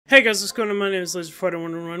Hey guys, what's going on? My name is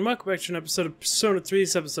LaserFighter111. Welcome back to an episode of Persona 3. This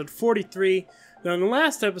is episode 43. Now, in the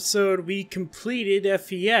last episode, we completed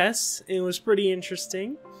FES. It was pretty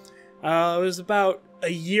interesting. It was about a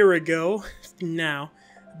year ago now,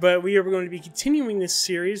 but we are going to be continuing this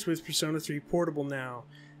series with Persona 3 Portable now,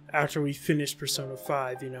 after we finish Persona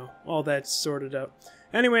 5, you know, all that's sorted out.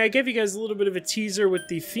 Anyway, I gave you guys a little bit of a teaser with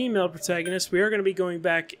the female protagonist. We are going to be going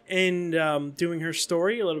back and doing her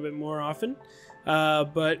story a little bit more often.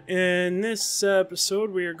 But in this episode,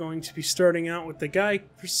 we are going to be starting out with the guy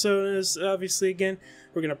personas, obviously, again.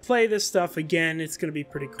 We're going to play this stuff again. It's going to be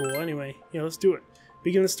pretty cool. Anyway, yeah, let's do it.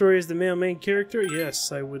 Begin the story as the male main character?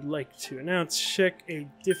 Yes, I would like to. Now, let's check a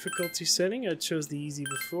difficulty setting. I chose the easy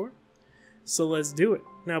before. So let's do it.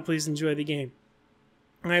 Now, please enjoy the game.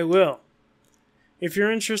 I will. If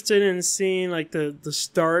you're interested in seeing, like, the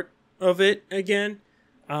start of it again,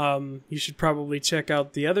 you should probably check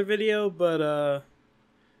out the other video, but,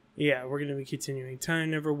 yeah, we're going to be continuing.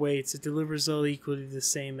 Time never waits. It delivers all equally to the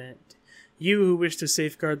same end. You who wish to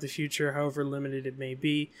safeguard the future, however limited it may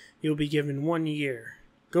be, you'll be given 1 year.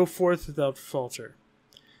 Go forth without falter,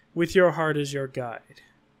 with your heart as your guide.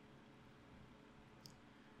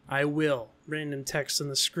 I will. Random text on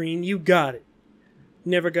the screen. You got it.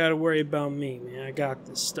 Never got to worry about me, man. I got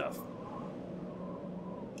this stuff.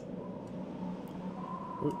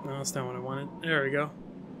 Oop, no, that's not what I wanted. There we go.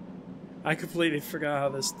 I completely forgot how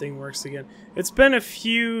this thing works again. It's been a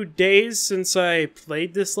few days since I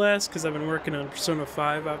played this last, because I've been working on Persona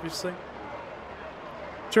 5, obviously.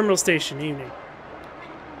 Terminal Station, evening.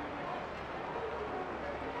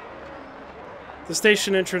 The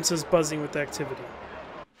station entrance is buzzing with activity.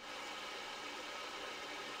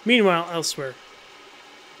 Meanwhile, elsewhere.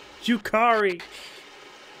 Yukari!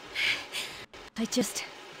 I just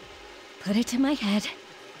put it to my head.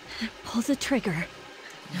 Pull the trigger.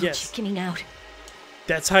 No yes. chickening out.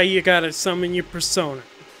 That's how you gotta summon your persona.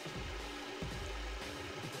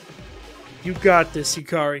 You got this,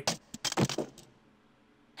 Yukari.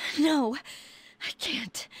 No, I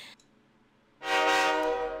can't.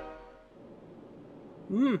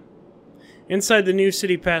 Inside the New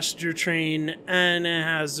City passenger train,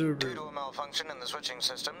 Anahazuru. Due to a malfunction in the switching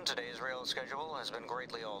system, today's rail schedule has been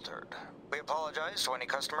greatly altered. We apologize to any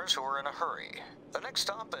customers who are in a hurry. The next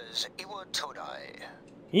stop is Iwa Todai.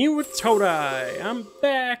 Iwa Todai. I'm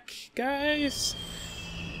back, guys.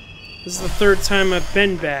 This is the third time I've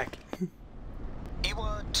been back.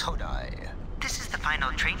 Iwa Todai. This is the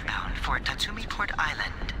final train bound for Tatsumi Port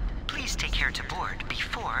Island. Please take care to board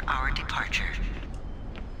before our departure.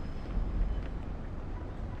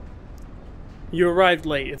 You arrived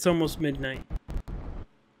late. It's almost midnight.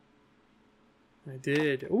 I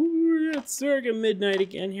did. Ooh, it's circa midnight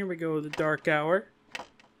again. Here we go, the dark hour.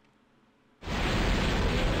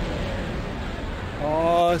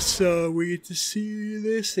 Oh, so we get to see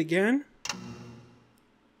this again.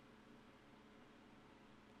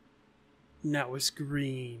 Now it's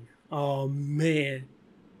green. Oh, man.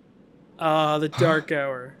 Ah, the dark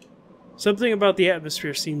hour. Something about the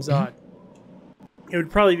atmosphere seems odd. It would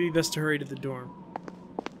probably be best to hurry to the dorm.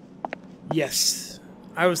 Yes,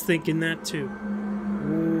 I was thinking that too.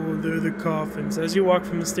 Oh, they're the coffins. As you walk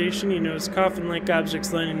from the station, you notice coffin-like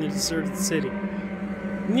objects lining the deserted city.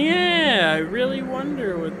 Yeah, I really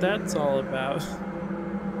wonder what that's all about.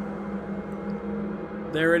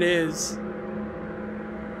 There it is.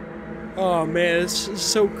 Oh man, it's just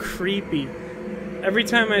so creepy. Every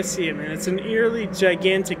time I see it, man, it's an eerily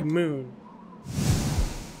gigantic moon.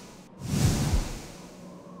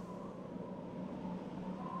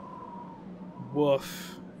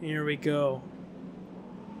 Woof. Here we go.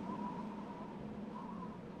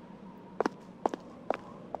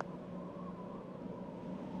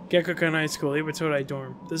 Gekkoukan High School, Iwa Todai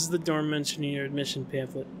dorm. This is the dorm mentioned in your admission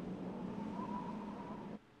pamphlet.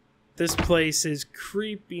 This place is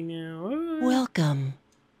creepy now. Welcome.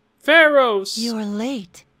 Pharos! You're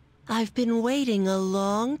late. I've been waiting a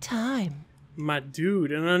long time. My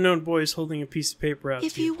dude, an unknown boy is holding a piece of paper out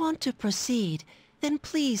If to you. you want to proceed, then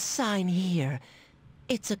please sign here.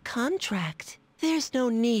 It's a contract. There's no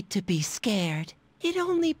need to be scared. It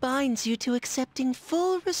only binds you to accepting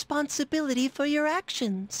full responsibility for your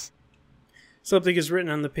actions. Something is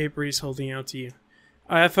written on the paper he's holding out to you.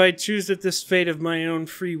 If I choose at this fate of my own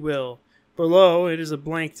free will. Below, it is a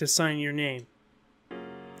blank to sign your name.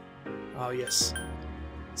 Oh, yes.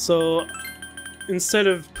 So, instead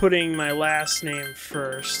of putting my last name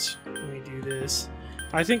first, let me do this.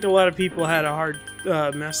 I think a lot of people had a hard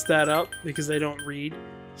mess that up because they don't read.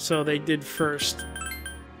 So they did first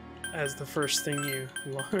as the first thing you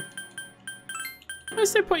learn. I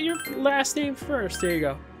said put your last name first. There you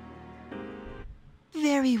go.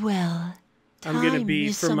 Very well. I'm gonna Time be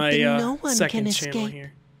is for my something no one second can channel escape.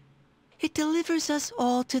 here. It delivers us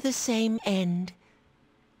all to the same end.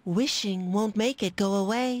 Wishing won't make it go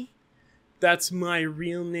away. That's my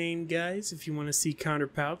real name, guys. If you want to see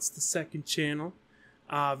Counterpouts, the second channel,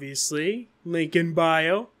 obviously, link in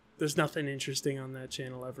bio. There's nothing interesting on that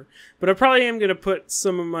channel ever, but I probably am gonna put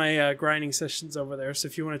some of my grinding sessions over there. So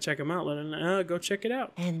if you want to check them out, go check it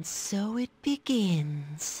out. And so it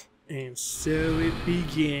begins. And so it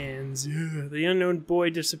begins. Ugh, the unknown boy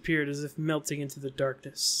disappeared as if melting into the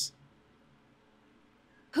darkness.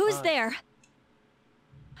 Who's there?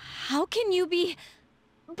 How can you be?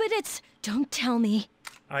 But it's... Don't tell me.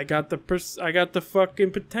 I got the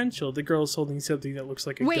fucking potential. The girl's holding something that looks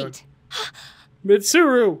like a gun. Wait.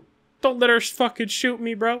 Mitsuru! Don't let her fucking shoot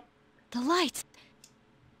me, bro. The lights.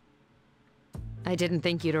 I didn't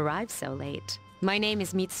think you'd arrive so late. My name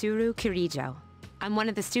is Mitsuru Kirijo. I'm one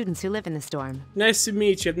of the students who live in the storm. Nice to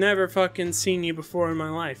meet you. I've never fucking seen you before in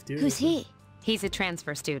my life, dude. Who's he? He's a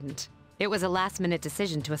transfer student. It was a last-minute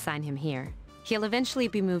decision to assign him here. He'll eventually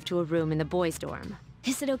be moved to a room in the boys' dorm.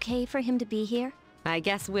 Is it okay for him to be here? I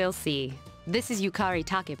guess we'll see. This is Yukari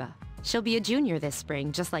Takeba. She'll be a junior this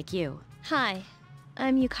spring, just like you. Hi,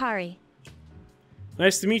 I'm Yukari.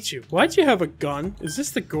 Nice to meet you. Why'd you have a gun? Is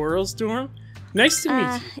this the girls' dorm? Nice to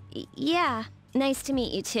meet you. Yeah, nice to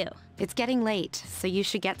meet you too. It's getting late, so you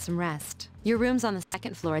should get some rest. Your room's on the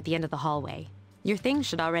second floor at the end of the hallway. Your things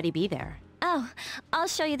should already be there. Oh, I'll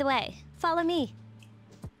show you the way. Follow me.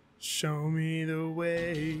 Show me the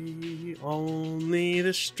way, only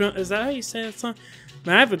the strong. Is that how you say that song?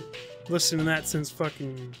 Man, I haven't listened to that since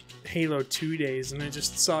fucking Halo 2 days, and I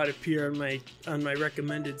just saw it appear on my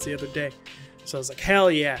recommendeds the other day. So I was like,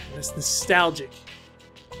 hell yeah, that's nostalgic.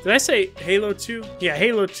 Did I say Halo 2? Yeah,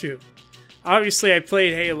 Halo 2. Obviously, I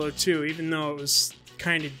played Halo 2, even though it was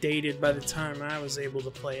kind of dated by the time I was able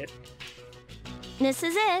to play it. This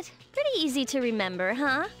is it. Pretty easy to remember,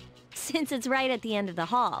 huh? Since it's right at the end of the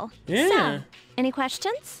hall. Yeah. So, any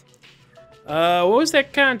questions? What was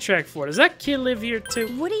that contract for? Does that kid live here too?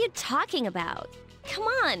 What are you talking about? Come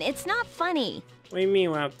on, it's not funny. What do you mean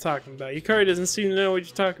what I'm talking about? Yukari doesn't seem to know what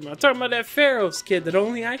you're talking about. I'm talking about that Pharaoh's kid that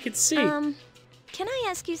only I could see. Can I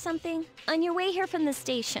ask you something? On your way here from the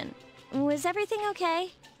station, was everything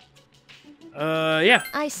okay? Yeah.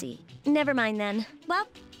 I see. Never mind then. Well,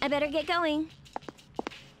 I better get going.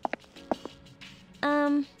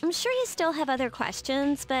 I'm sure you still have other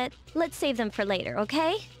questions, but let's save them for later,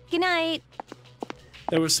 okay? Good night.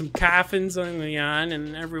 There was some coffins on the yacht,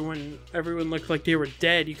 and everyone looked like they were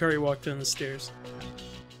dead. Yukari walked down the stairs.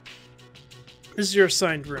 This is your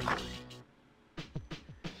assigned room.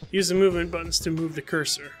 Use the movement buttons to move the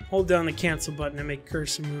cursor. Hold down the cancel button to make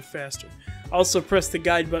cursor move faster. Also press the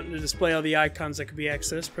guide button to display all the icons that can be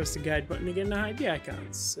accessed. Press the guide button again to hide the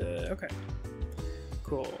icons. Okay.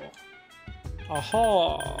 Cool.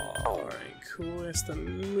 Aha! Alright, cool. That's the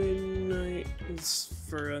midnight. It's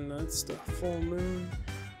for that's the full moon.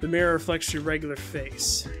 The mirror reflects your regular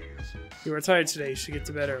face. You are tired today. You should get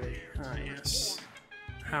to bed early. Ah, yes.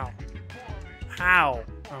 How? How?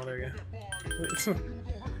 Oh, there you go.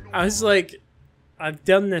 I was like, I've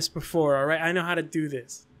done this before, alright? I know how to do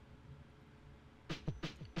this.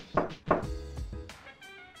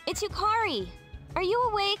 It's Yukari. Are you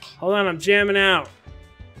awake? Hold on, I'm jamming out.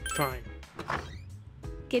 Fine.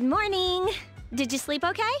 Good morning. Did you sleep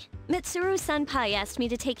okay? Mitsuru Senpai asked me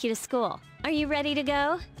to take you to school. Are you ready to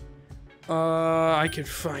go? I could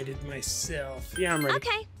find it myself. Yeah, I'm ready.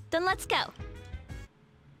 Okay, then let's go.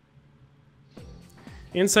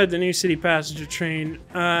 Inside the New City passenger train,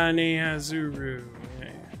 Anehazuru.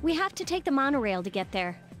 We have to take the monorail to get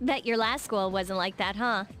there. Bet your last school wasn't like that,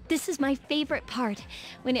 huh? This is my favorite part,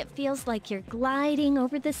 when it feels like you're gliding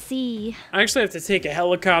over the sea. I actually have to take a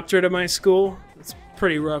helicopter to my school. It's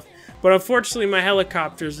pretty rough. But unfortunately, my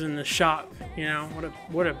helicopter's in the shop. You know,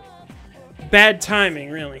 what a bad timing,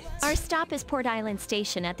 really. Our stop is Port Island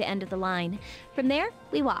Station at the end of the line. From there,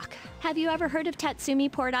 we walk. Have you ever heard of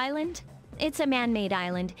Tatsumi Port Island? It's a man-made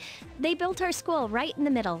island. They built our school right in the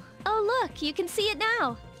middle. Oh, look, you can see it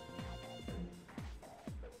now.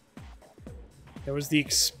 There was the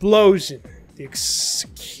explosion. The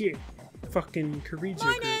fucking Kirijo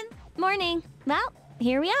Morning! group. Morning. Well,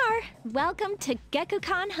 here we are. Welcome to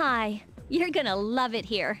Gekukan High. You're gonna love it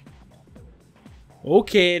here.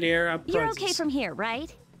 Okay, there. You're okay from here,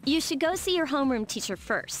 right? You should go see your homeroom teacher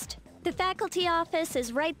first. The faculty office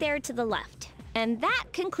is right there to the left. And that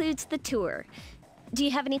concludes the tour. Do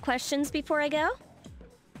you have any questions before I go?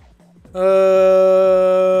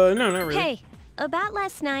 No, not really. Hey, about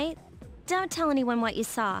last night, don't tell anyone what you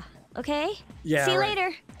saw, okay? Yeah, See you right.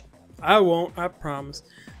 later. I won't, I promise.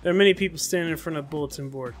 There are many people standing in front of the bulletin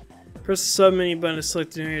board. Press the sub-menu button to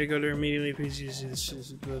select an area to go to immediately. Please use this.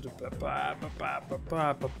 There's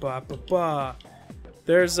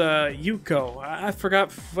Yuko. I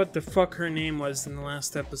forgot what the fuck her name was in the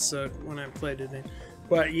last episode when I played it in.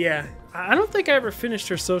 But yeah, I don't think I ever finished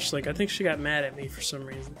her social link. I think she got mad at me for some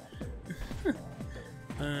reason.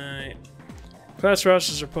 Alright. Class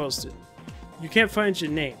rosters are posted. You can't find your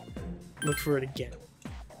name. Look for it again.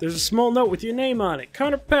 There's a small note with your name on it.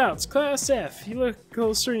 Connor Pouts, Class F. You look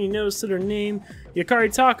closer and you notice that her name, Yukari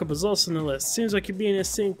Takaba, is also on the list. Seems like you'd be in the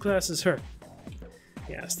same class as her.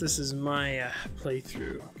 Yes, this is my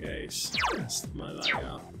playthrough, guys. That's my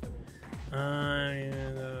layout.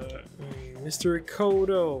 Mr.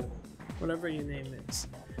 Rikodo, whatever your name is.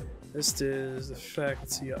 This is the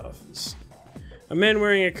faculty office. A man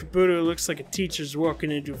wearing a kabuto who looks like a teacher is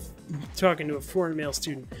talking to a foreign male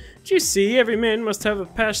student. Do you see? Every man must have a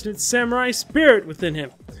passionate samurai spirit within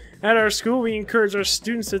him. At our school, we encourage our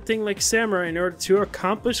students to think like samurai in order to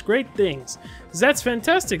accomplish great things. That's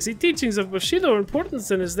fantastic. The teachings of Bushido are important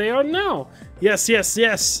then as they are now. Yes, yes,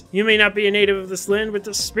 yes. You may not be a native of this land, but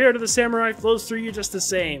the spirit of the samurai flows through you just the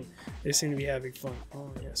same. They seem to be having fun.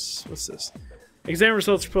 Oh, yes. What's this? Exam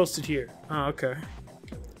results are posted here. Oh, okay.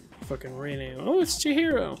 Fucking rename. Oh, it's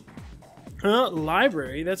Chihiro.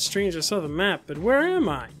 Library. That's strange. I saw the map, but where am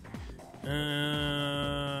I?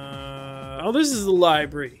 Oh, this is the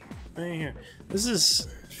library. Right here. This is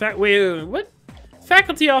wait, what?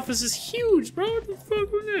 Faculty office is huge, bro. What the fuck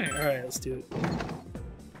was that? All right, let's do it.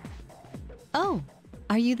 Oh,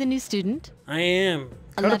 are you the new student? I am.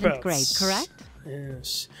 11th grade, correct?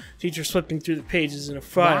 Yes. Teacher flipping through the pages in a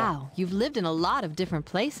file. Wow, you've lived in a lot of different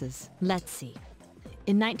places. Let's see.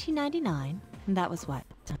 In 1999, that was what,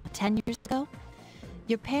 10 years ago?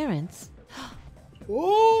 Your parents...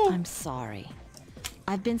 Oh! I'm sorry.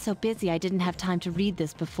 I've been so busy I didn't have time to read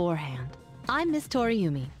this beforehand. I'm Miss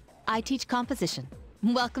Toriumi. I teach composition.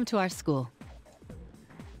 Welcome to our school.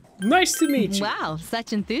 Nice to meet you. Wow,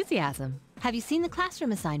 such enthusiasm. Have you seen the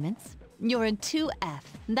classroom assignments? You're in 2F.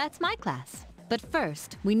 That's my class. But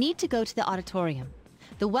first, we need to go to the auditorium.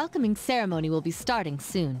 The welcoming ceremony will be starting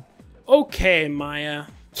soon. Okay, Maya.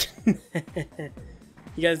 You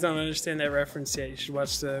guys don't understand that reference yet. You should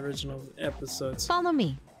watch the original episodes. Follow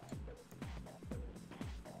me.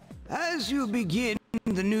 As you begin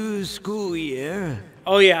the new school year...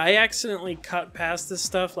 Oh yeah, I accidentally cut past this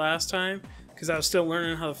stuff last time because I was still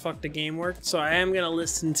learning how the fuck the game worked, so I am gonna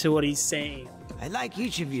listen to what he's saying. I'd like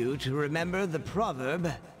each of you to remember the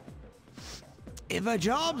proverb, if a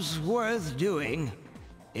job's worth doing,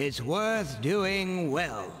 it's worth doing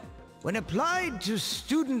well. When applied to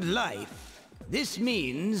student life, this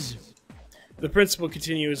means... The principal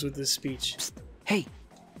continues with this speech. Psst. Hey!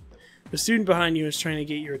 The student behind you is trying to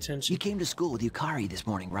get your attention. You came to school with Yukari this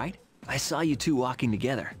morning, right? I saw you two walking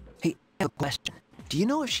together. Hey, I have a question. Do you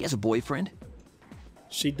know if she has a boyfriend?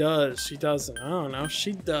 She does. She doesn't. I don't know.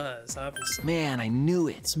 She does, obviously. Man, I knew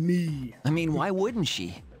it. It's me. I mean, why wouldn't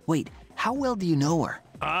she? Wait, how well do you know her?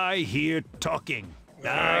 I hear talking.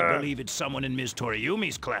 I believe it's someone in Ms.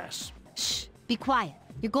 Toriumi's class. Shh, be quiet.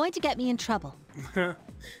 You're going to get me in trouble.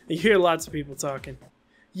 You hear lots of people talking.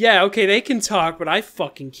 Yeah, okay, they can talk, but I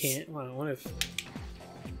fucking can't. Wow, what if...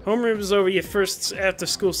 Homeroom is over. Your first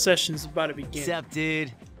after-school session's about to begin. What's up,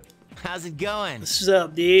 dude? How's it going? What's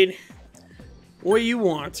up, dude? What do you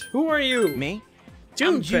want? Who are you? Me? Junpei.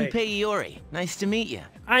 I'm Junpei Iori. Nice to meet you.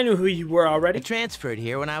 I knew who you were I already. transferred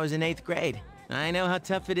here when I was in 8th grade. I know how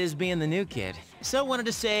tough it is being the new kid. So wanted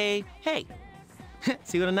to say, hey.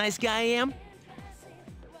 See what a nice guy I am?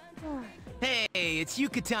 Hey, it's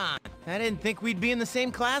Yuka-tan. I didn't think we'd be in the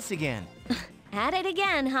same class again. At it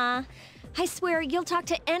again, huh? I swear you'll talk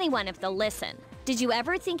to anyone if they'll listen. Did you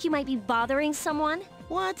ever think you might be bothering someone?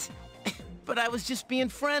 What? But I was just being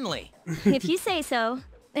friendly. If you say so.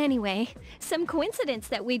 Anyway, some coincidence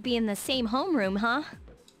that we'd be in the same homeroom, huh?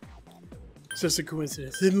 It's just a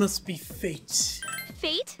coincidence. It must be fate.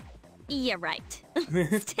 Fate? Yeah, right.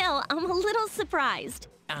 Still, I'm a little surprised.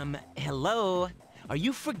 Hello? Are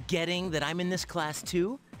you forgetting that I'm in this class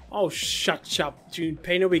too? Oh, shut up,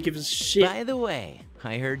 Junpei. Nobody gives a shit. By the way,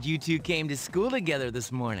 I heard you two came to school together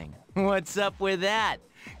this morning. What's up with that?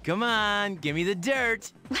 Come on, give me the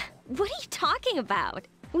dirt. What are you talking about?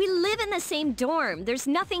 We live in the same dorm. There's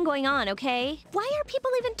nothing going on, okay? Why are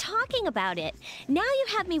people even talking about it? Now you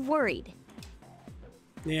have me worried.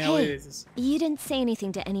 Yeah, Hey, wait. you didn't say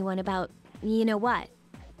anything to anyone about, you know what,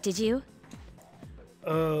 did you?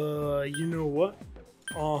 You know what?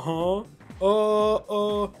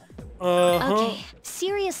 Okay,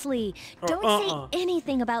 seriously, don't say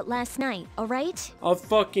anything about last night, alright? I'll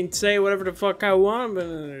fucking say whatever the fuck I want,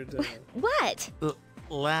 but... What?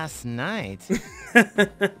 Last night?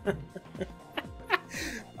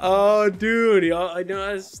 Oh, dude, I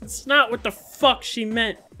know it's not what the fuck she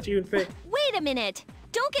meant, Junpei. Wait a minute!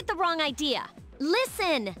 Don't get the wrong idea!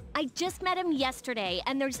 Listen! I just met him yesterday,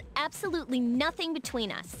 and there's absolutely nothing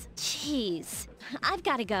between us. Jeez. I've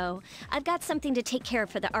gotta go. I've got something to take care of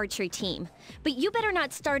for the archery team. But you better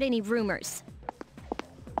not start any rumors.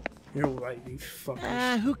 You're right, you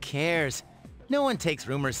fuckers. Who cares? No one takes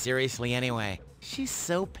rumors seriously anyway. She's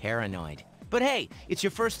so paranoid. But hey, it's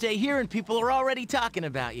your first day here and people are already talking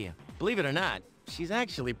about you. Believe it or not, she's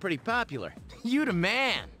actually pretty popular. You the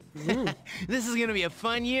man. This is gonna be a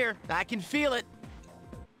fun year. I can feel it.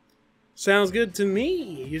 Sounds good to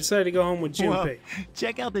me. You decided to go home with Junpei.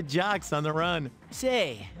 Check out the jocks on the run.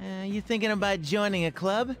 Say, you thinking about joining a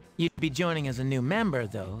club? You'd be joining as a new member,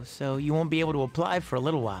 though, so you won't be able to apply for a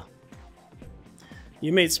little while.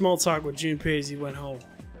 You made small talk with Junpei as you went home.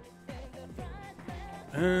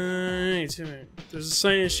 There's a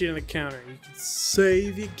sign-in sheet on the counter. You can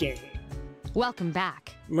save your game. Welcome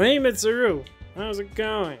back. My name is Mitsuru. How's it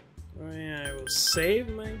going? Oh yeah, I will save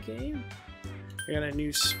my game. I got a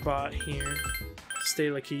new spot here. Stay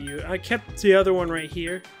like you. I kept the other one right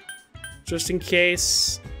here, just in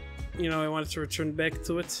case, you know, I wanted to return back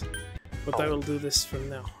to it. But I will do this from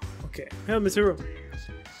now. Okay. Hello, Mitsuru.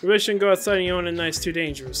 You really shouldn't go outside on your own at night. It's too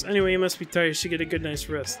dangerous. Anyway, you must be tired. You should get a good night's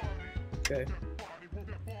rest. Okay.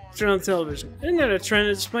 Turn on television. Isn't that a trend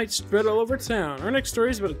that just might spread all over town? Our next story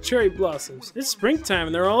is about the cherry blossoms. It's springtime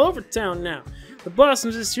and they're all over town now. The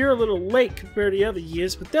blossoms this year are a little late compared to the other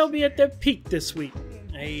years, but they'll be at their peak this week.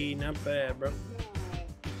 Hey, not bad, bro.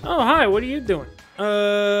 Oh, hi, what are you doing? I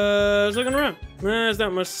was looking around. There's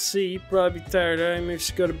not much to see. You'd probably be tired. I maybe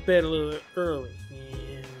just go to bed a little early.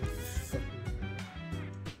 Yeah,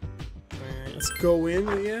 alright, let's go in,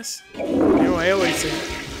 I guess. You know, I always say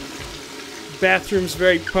bathroom's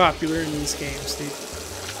very popular in these games, dude.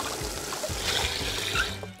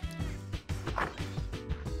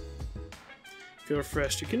 Feel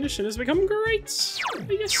refreshed. Your condition has become great.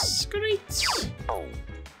 Yes, great.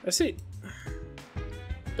 I see.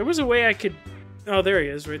 There was a way I could... Oh, there he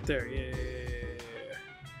is, right there. Yeah.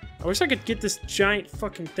 I wish I could get this giant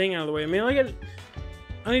fucking thing out of the way. I mean,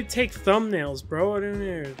 I need to take thumbnails, bro. I don't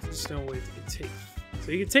know. There's no way to take...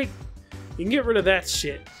 So you can get rid of that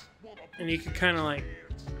shit. And you can kind of like...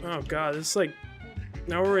 Oh, God. This is like...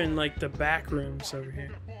 Now we're in, like, the back rooms over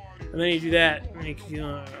here. And then you do that, and you can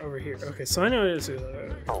over here. Okay, so I know it is...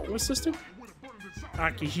 what's this do?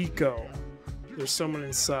 Akihiko. There's someone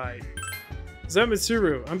inside. Is that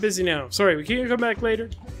Mitsuru? I'm busy now. Sorry, can you come back later?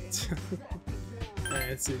 Alright,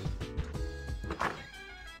 let's see.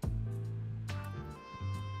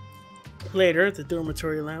 Later, at the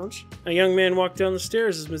dormitory lounge, a young man walked down the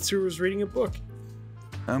stairs as Mitsuru was reading a book.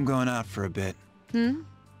 I'm going out for a bit.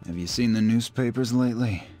 Have you seen the newspapers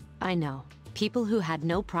lately? I know. People who had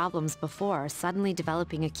no problems before are suddenly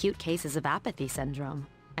developing acute cases of apathy syndrome.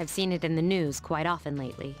 I've seen it in the news quite often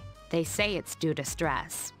lately. They say it's due to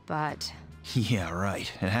stress, but... Yeah,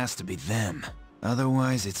 right. It has to be them.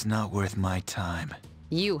 Otherwise, it's not worth my time.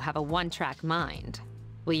 You have a one-track mind.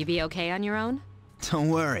 Will you be okay on your own? Don't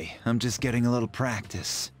worry. I'm just getting a little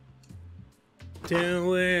practice. Don't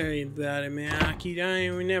worry about it, man. Aki,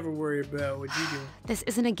 we never worry about what you do. This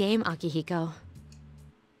isn't a game, Akihiko.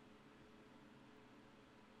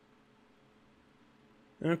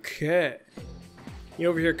 Okay. You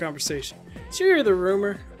overhear conversation. Did you hear the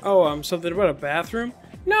rumor? Oh, something about a bathroom?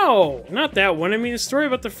 No, not that one. I mean, a story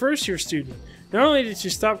about the first-year student. Not only did she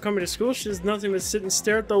stop coming to school, she does nothing but sit and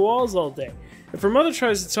stare at the walls all day. If her mother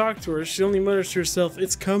tries to talk to her, she only mutters to herself,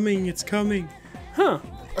 "It's coming, it's coming." Huh.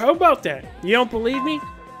 How about that? You don't believe me?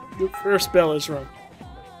 Your first spell is wrong.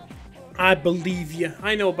 I believe you.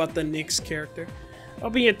 I know about the Nyx character.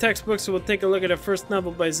 I'll be in textbook, so we'll take a look at the first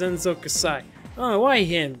novel by Zenzo Kasai. Oh, why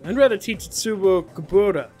him? I'd rather teach Tsubo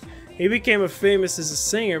Kubota. He became famous as a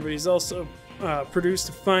singer, but he's also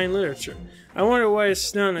produced fine literature. I wonder why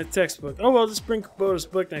it's not in a textbook. Oh well, just bring Kubota's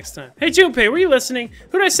book next time. Hey Junpei, were you listening?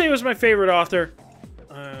 Who did I say was my favorite author?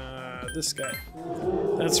 This guy.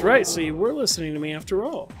 That's right, so you were listening to me after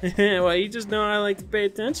all. Well, you just know I like to pay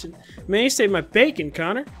attention. Man, you saved my bacon,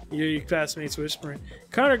 Connor. Your classmates whispering.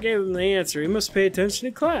 Connor gave him the answer. He must pay attention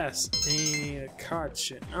in class. Hey, card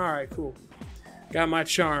shit. Alright, cool. Got my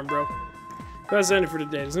charm, bro. Class ended for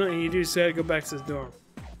today. There's nothing you do, so I had to go back to the dorm.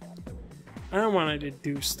 I don't want to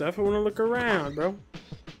do stuff. I want to look around, bro.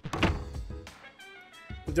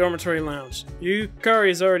 The dormitory lounge.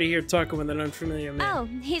 Yukari's already here talking with an unfamiliar man. Oh,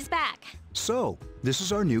 he's back. So, this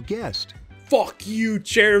is our new guest. Fuck you,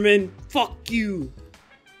 Chairman. Fuck you.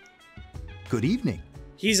 Good evening.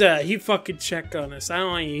 He fucking checked on us.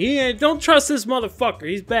 Don't trust this motherfucker.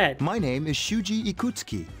 He's bad. My name is Shuji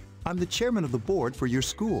Ikutsuki. I'm the chairman of the board for your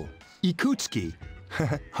school. Ikutsuki.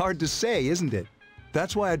 Hard to say, isn't it?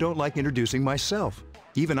 That's why I don't like introducing myself.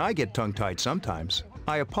 Even I get tongue-tied sometimes.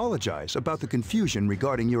 I apologize about the confusion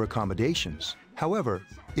regarding your accommodations. However,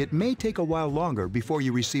 it may take a while longer before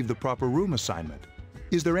you receive the proper room assignment.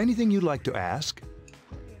 Is there anything you'd like to ask?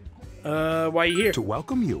 Why are you here? To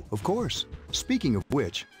welcome you, of course. Speaking of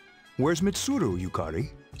which, where's Mitsuru, Yukari?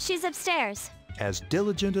 She's upstairs. As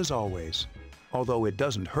diligent as always. Although it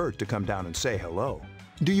doesn't hurt to come down and say hello.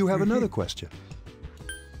 Do you have another question?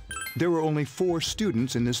 There were only 4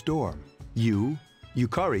 students in this dorm. You,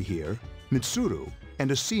 Yukari here, Mitsuru, and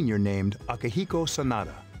a senior named Akihiko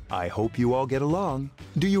Sanada. I hope you all get along.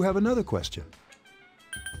 Do you have another question?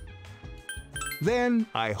 Then,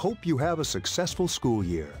 I hope you have a successful school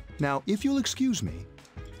year. Now, if you'll excuse me,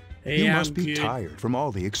 hey, you must be tired from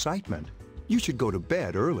all the excitement. You should go to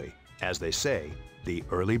bed early. As they say, the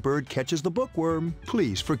early bird catches the bookworm.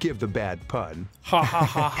 Please forgive the bad pun. Ha ha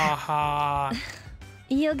ha ha ha.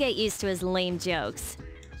 You'll get used to his lame jokes.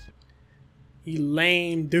 You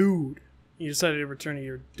lame dude. You decided to return to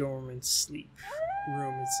your dorm and sleep.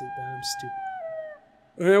 Room and sleep. I'm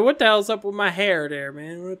stupid. What the hell's up with my hair there,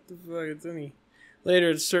 man? What the fuck? It's any... Later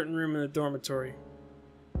at a certain room in the dormitory.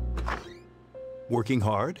 Working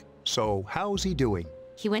hard? So, how's he doing?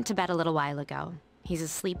 He went to bed a little while ago. He's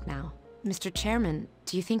asleep now. Mr. Chairman,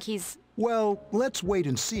 do you think he's... Well, let's wait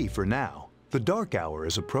and see for now. The dark hour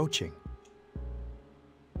is approaching.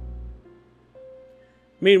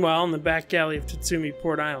 Meanwhile, in the back alley of Tatsumi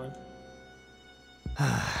Port Island.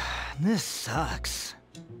 This sucks.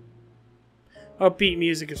 Upbeat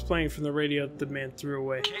music is playing from the radio that the man threw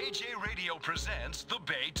away. KJ Radio presents the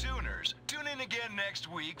Bay Tuners. Tune in again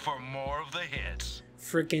next week for more of the hits.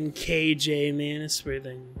 Frickin' KJ, man, I swear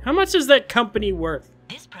to you. How much is that company worth?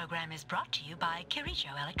 This program is brought to you by Kirijo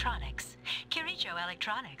Electronics. Kirijo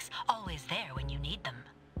Electronics, always there when you need them.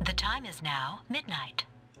 The time is now midnight.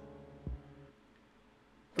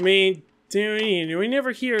 I mean, do we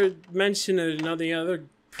never hear mention of none of the other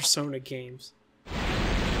Persona games?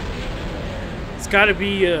 It's gotta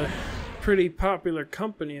be a pretty popular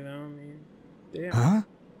company, though. I mean, yeah. Huh?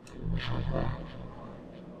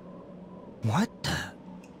 What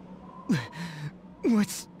the...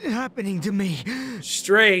 What's happening to me?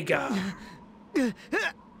 Stray guy.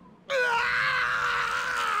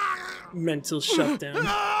 Mental shutdown.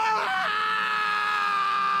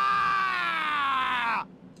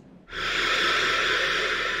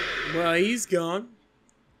 Well, he's gone.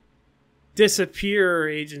 Disappear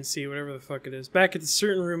agency, whatever the fuck it is. Back at the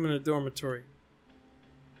certain room in the dormitory.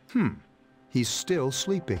 He's still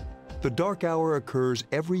sleeping. The dark hour occurs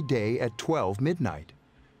every day at 12 midnight.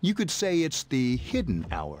 You could say it's the hidden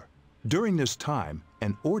hour. During this time,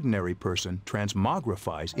 an ordinary person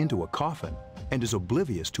transmogrifies into a coffin and is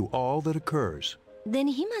oblivious to all that occurs. Then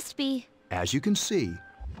he must be... As you can see,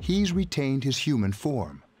 he's retained his human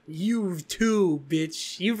form. You too,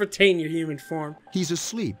 bitch. You've retained your human form. He's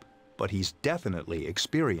asleep, but he's definitely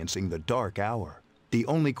experiencing the dark hour. The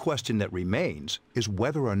only question that remains is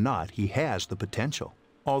whether or not he has the potential.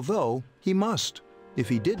 Although, he must. If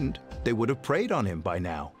he didn't, they would have preyed on him by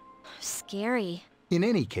now. Scary. In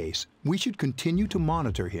any case, we should continue to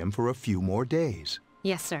monitor him for a few more days.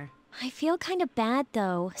 Yes, sir. I feel kind of bad,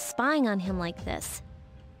 though, spying on him like this.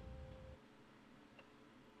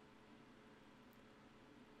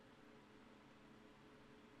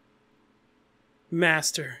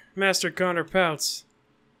 Master Connor Pouts.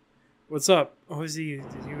 What's up? Oh, is he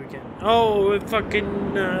you again? Oh,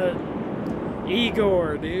 fucking,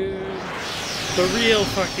 Igor, dude. The real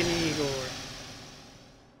fucking Igor.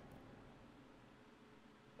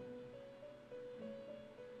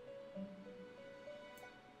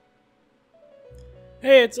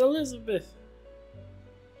 Hey, it's Elizabeth.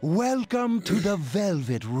 Welcome to the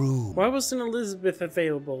Velvet Room. Why wasn't Elizabeth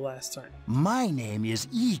available last time? My name is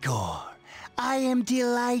Igor. I am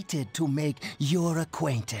delighted to make your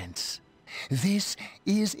acquaintance. This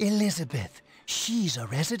is Elizabeth. She's a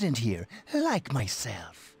resident here, like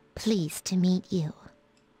myself. Pleased to meet you.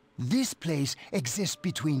 This place exists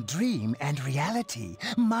between dream and reality,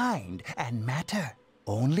 mind and matter.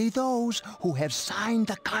 Only those who have signed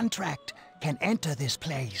the contract can enter this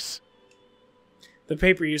place. The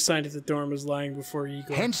paper you signed at the dorm was lying before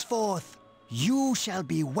Igor. Henceforth, you shall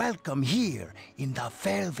be welcome here in the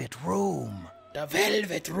Velvet Room. The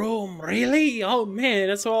Velvet Room, really? Oh man,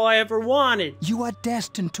 that's all I ever wanted. You are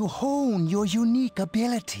destined to hone your unique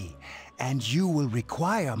ability, and you will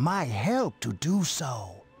require my help to do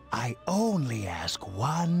so. I only ask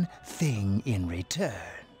one thing in return,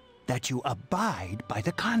 that you abide by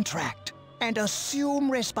the contract and assume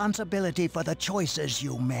responsibility for the choices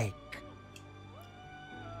you make.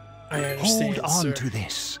 I understand, Hold on sir. to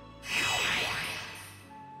this.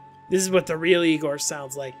 This is what the real Igor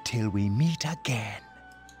sounds like. Till we meet again.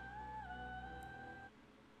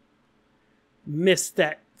 Missed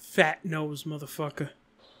that fat nose, motherfucker.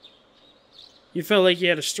 You felt like you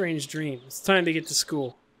had a strange dream. It's time to get to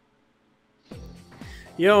school.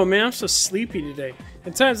 Yo, man, I'm so sleepy today.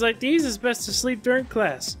 At times like these, it's best to sleep during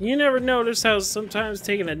class. You never notice how sometimes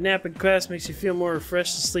taking a nap in class makes you feel more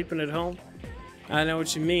refreshed than sleeping at home? I know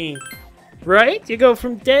what you mean. Right? You go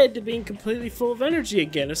from dead to being completely full of energy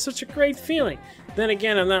again. It's such a great feeling. Then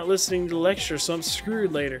again, I'm not listening to the lecture, so I'm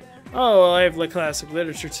screwed later. Oh, well, I have classic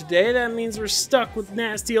literature today. That means we're stuck with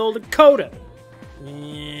nasty old Dakota.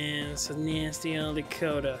 Yeah, it's a nasty old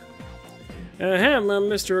Dakota. I'm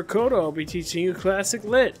Mr. Okoto. I'll be teaching you classic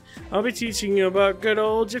lit. I'll be teaching you about good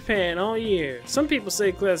old Japan all year. Some people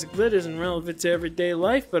say classic lit isn't relevant to everyday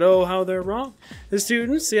life, but oh, how they're wrong. The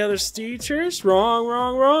students, the other teachers, wrong,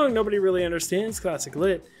 wrong, wrong. Nobody really understands classic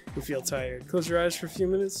lit. You feel tired. Close your eyes for a few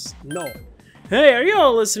minutes. No. Hey, are you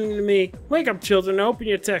all listening to me? Wake up, children, and open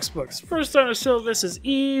your textbooks. First on the syllabus is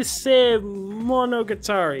Issei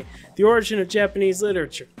Monogatari, the origin of Japanese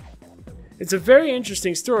literature. It's a very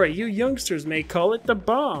interesting story. You youngsters may call it the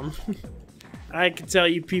bomb. I can tell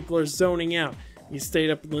you people are zoning out. You stayed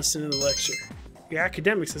up and listened to the lecture. Your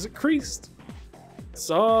academics has increased. That's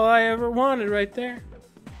all I ever wanted right there.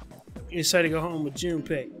 You decided to go home with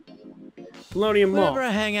Junpei. Polonium Mall. Whenever I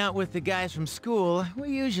hang out with the guys from school, we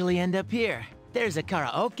usually end up here. There's a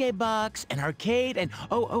karaoke box, an arcade, and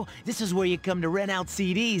oh, this is where you come to rent out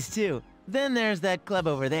CDs too. Then there's that club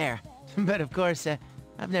over there. But of course,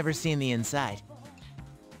 I've never seen the inside.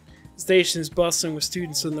 The station's bustling with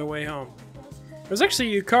students on their way home. It was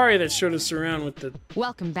actually Yukari that showed us around with the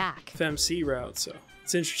Welcome back. FMC route, so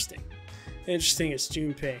it's interesting. Interesting is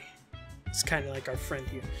Junpei. It's kind of like our friend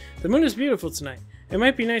here. The moon is beautiful tonight. It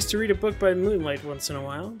might be nice to read a book by moonlight once in a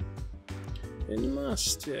while. It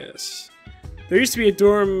must, yes. There used to be a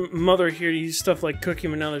dorm mother here to use stuff like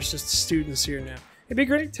cooking, and now there's just students here now. It'd be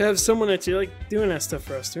great to have someone that you like doing that stuff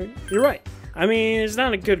for us, dude. You're right. I mean, it's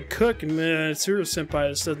not a good cook, and Tsuru Senpai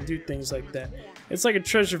just doesn't do things like that. It's like a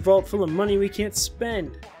treasure vault full of money we can't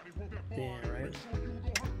spend. Yeah, right?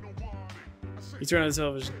 You turn on the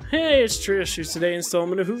television. Hey, it's Trish's today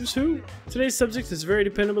installment of Who's Who. Today's subject is a very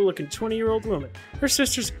dependable looking 20-year-old woman. Her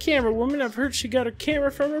sister's a camera woman. I've heard she got her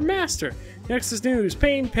camera from her master. Next is news.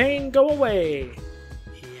 Pain, pain, go away.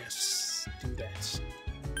 Yes, do that.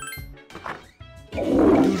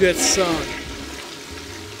 Do that song.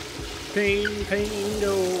 Pain, pain,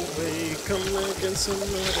 go away. Come again some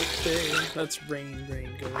other day. That's rain, rain,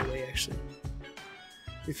 go away, actually.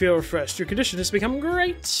 You feel refreshed. Your condition has become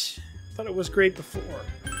great. Thought it was great before.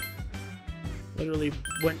 Literally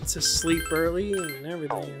went to sleep early and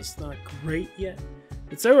everything is not great yet.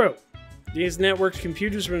 It's Tsuru. These networked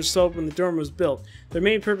computers were installed when the dorm was built. Their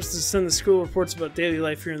main purpose is to send the school reports about daily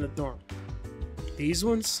life here in the dorm. These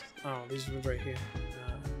ones? Oh, these ones right here.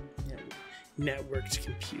 Yeah. Networked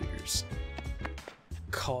computers.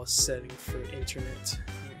 Call setting for internet.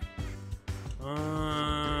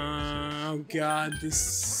 Oh god, this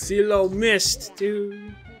Silo mist,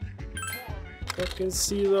 dude. Fucking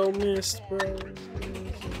CeeLo missed, bro.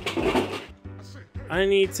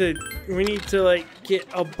 We need to like get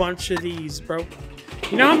a bunch of these, bro.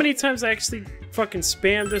 You know how many times I actually fucking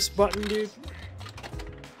spammed this button, dude?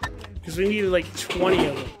 Because we needed like 20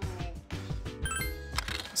 of them.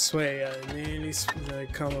 I swear, man, these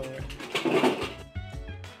come over.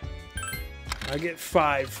 I get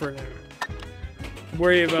 5 for now.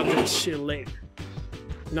 Worry about that shit later.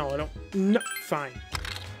 No, I don't. No, fine.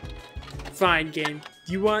 Fine, game.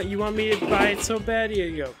 You want me to buy it so bad? Here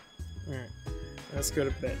you go. Alright. Let's go to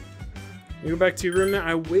bed. You go back to your room now?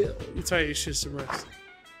 I will. You tell you should some rest.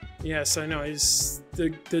 Yes, I know. It's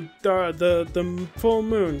the full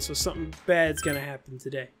moon, so something bad's gonna happen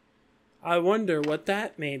today. I wonder what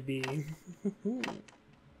that may be.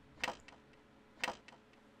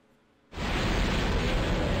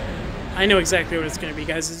 I know exactly what it's gonna be,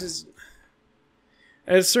 guys. This is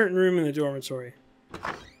at a certain room in the dormitory.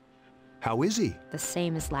 How is he? The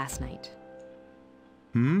same as last night.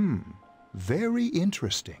 Very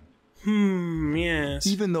interesting. Yes.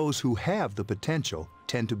 Even those who have the potential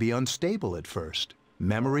tend to be unstable at first.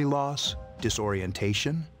 Memory loss,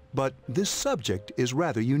 disorientation, But this subject is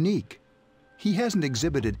rather unique. He hasn't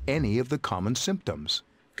exhibited any of the common symptoms.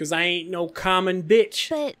 'Cause I ain't no common bitch.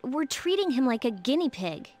 But we're treating him like a guinea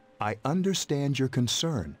pig. I understand your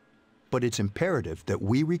concern, but it's imperative that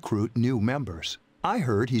we recruit new members. I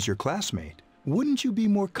heard he's your classmate. Wouldn't you be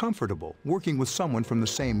more comfortable working with someone from the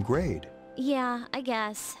same grade? Yeah, I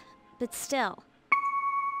guess. But still.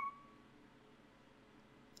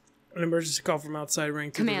 An emergency call from outside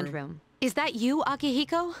rang through the Command room. Is that you,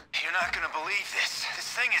 Akihiko? You're not gonna believe this. This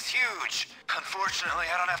thing is huge. Unfortunately,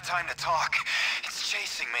 I don't have time to talk. It's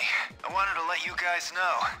chasing me. I wanted to let you guys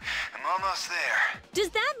know. I'm almost there. Does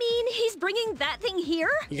that mean he's bringing that thing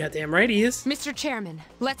here? You goddamn right he is. Mr. Chairman,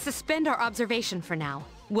 let's suspend our observation for now.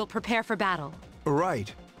 We'll prepare for battle.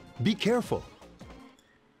 Right. Be careful.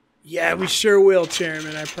 Yeah, we sure will,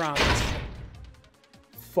 Chairman, I promise.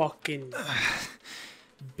 Fucking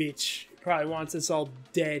bitch. Probably wants us all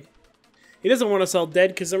dead. He doesn't want us all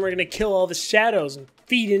dead because then we're gonna kill all the shadows and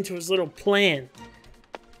feed into his little plan.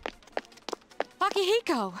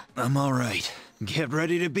 Akihiko! I'm alright. Get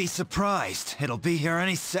ready to be surprised. It'll be here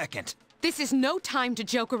any second. This is no time to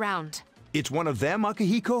joke around. It's one of them,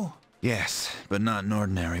 Akihiko? Yes, but not an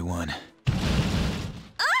ordinary one.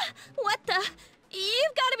 What the?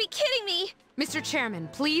 You've got to be kidding me! Mr. Chairman,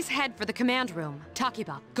 please head for the command room.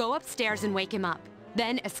 Takiba, go upstairs and wake him up.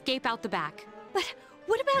 Then escape out the back. But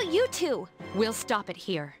what about you two? We'll stop it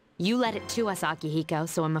here. You led it to us, Akihiko,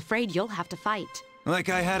 so I'm afraid you'll have to fight. Like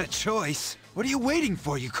I had a choice. What are you waiting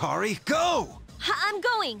for, Yukari? Go! I'm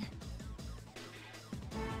going!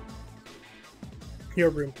 Your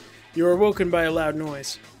room. You were woken by a loud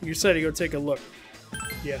noise. You said to go take a look.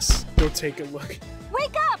 Yes, go take a look.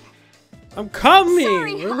 Wake up! I'm coming!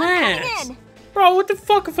 Sorry, Relax! I'm coming in. Bro, what the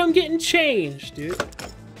fuck if I'm getting changed, dude?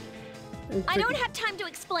 I don't have time to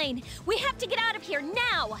explain. We have to get out of here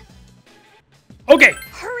now! Okay!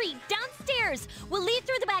 Hurry, downstairs! We'll leave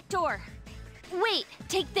through the back door. Wait,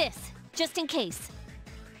 take this, just in case.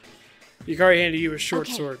 Yukari handed you a short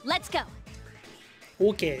Okay, sword. let's go.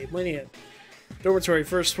 Okay, Linnea. Dormitory,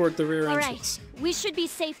 first toward the rear All entrance. right, we should be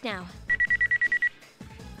safe now.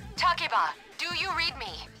 Takiba, do you read me?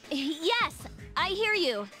 Yes, I hear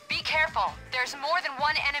you. Be careful. There's more than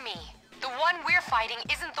one enemy. The one we're fighting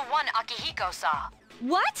isn't the one Akihiko saw.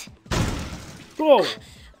 What? Whoa!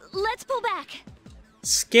 Let's pull back.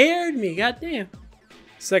 Scared me, goddamn.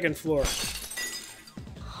 Second floor.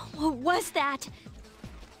 What was that?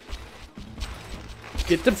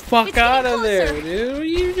 Get the fuck It's out getting of there, closer. dude. What are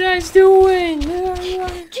you guys doing?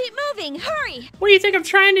 Keep moving, hurry! What do you think I'm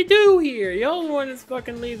trying to do here? Y'all the one that's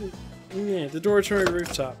fucking leaving. Yeah, the dormitory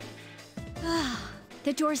rooftop.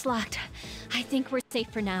 The door's locked. I think we're safe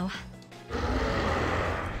for now.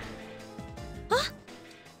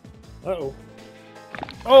 Uh-oh.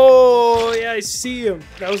 Oh, yeah, I see him.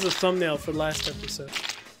 That was the thumbnail for the last episode.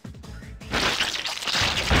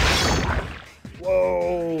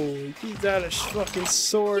 Whoa, he got a fucking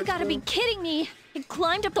sword. You gotta bro. be kidding me! It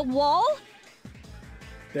climbed up the wall?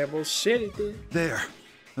 That bullshit it did. There.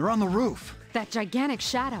 They're on the roof. That gigantic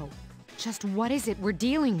shadow. Just what is it we're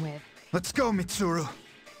dealing with? Let's go, Mitsuru.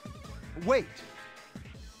 Wait.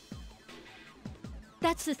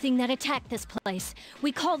 That's the thing that attacked this place.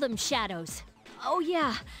 We call them shadows. Oh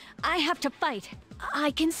yeah, I have to fight.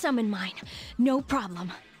 I can summon mine. No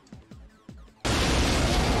problem.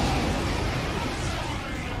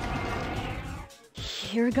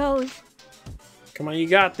 Here goes. Come on, you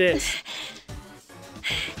got this.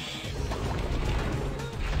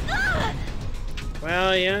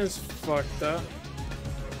 Well, yeah, it's fucked up.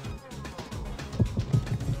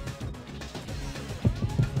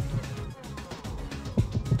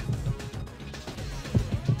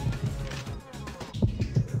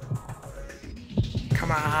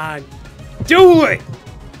 Come on. Do it!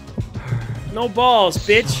 No balls,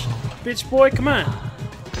 bitch. Bitch boy, come on.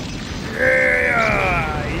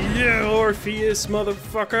 Yeah, yeah, Orpheus,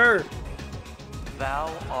 motherfucker.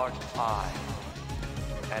 Thou art I,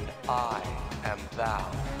 and I am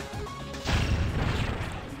thou.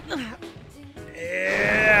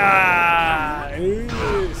 Yeah.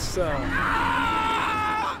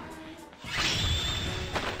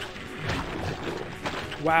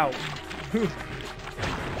 Wow.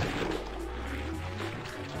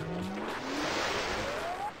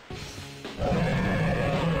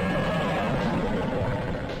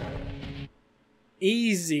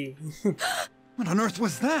 Easy. What on earth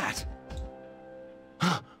was that?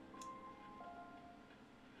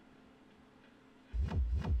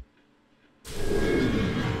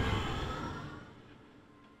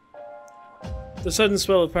 The sudden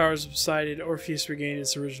spell of power subsided. Orpheus regained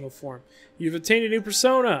its original form. You've obtained a new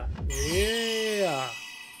persona. Yeah.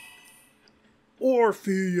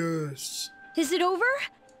 Orpheus. Is it over?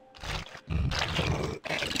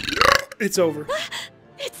 It's over.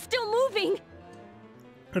 It's still moving.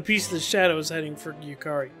 A piece of the shadow is heading for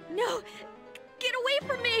Yukari. No, get away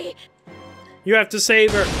from me. You have to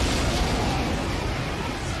save her.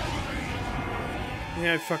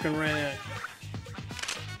 Yeah, I fucking ran out.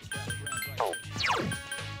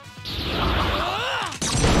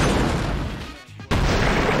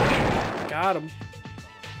 Got him.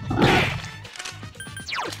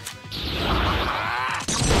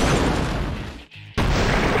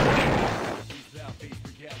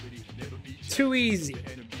 Too easy.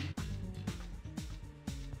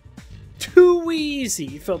 Too easy.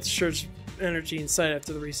 You felt the surge of energy inside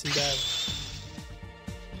after the recent battle.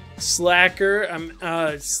 Slacker,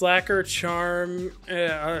 Slacker, Charm,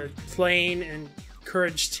 Plain, and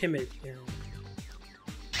Courage, Timid. You know.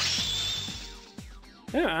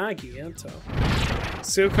 Yeah, Agi, I'm tough.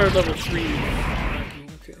 Skill card level 3. Agi,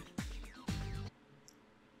 okay.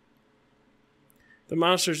 The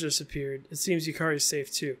monsters disappeared. It seems Yukari is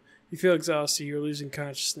safe too. You feel exhausted. You're losing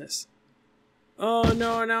consciousness. Oh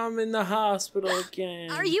no, now I'm in the hospital again.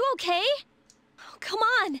 Are you okay? Oh, come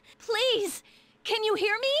on, please. Can you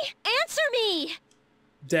hear me? Answer me!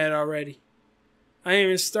 Dead already. I ain't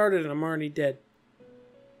even started and I'm already dead.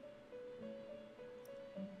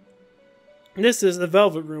 This is the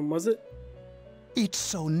Velvet Room, was it? It's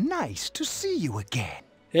so nice to see you again.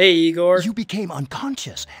 Hey, Igor. You became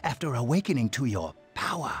unconscious after awakening to your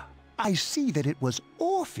power. I see that it was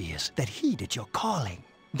Orpheus that heeded your calling.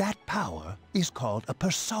 That power is called a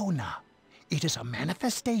persona. It is a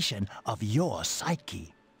manifestation of your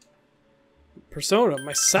psyche. Persona?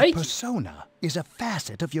 My psyche? A persona is a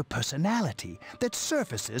facet of your personality that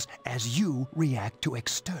surfaces as you react to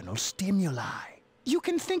external stimuli. You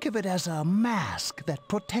can think of it as a mask that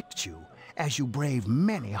protects you as you brave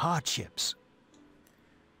many hardships.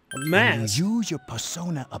 A mask? When you use your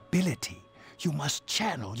persona ability, you must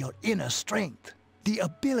channel your inner strength. The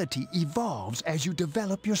ability evolves as you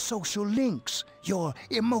develop your social links, your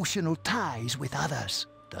emotional ties with others.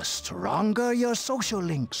 The stronger your social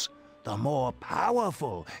links, the more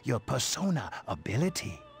powerful your persona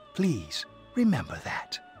ability. Please remember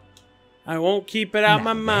that. I won't keep it out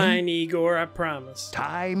my mind, Igor, I promise.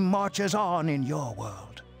 Time marches on in your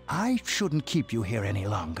world. I shouldn't keep you here any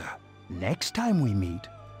longer. Next time we meet,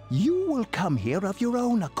 you will come here of your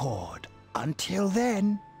own accord. Until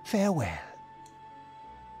then, farewell.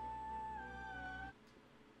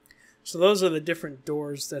 So those are the different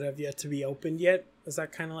doors that have yet to be opened yet? Is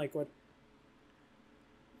that kind of like what...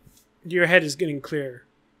 Your head is getting clearer.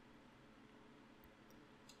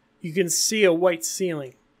 You can see a white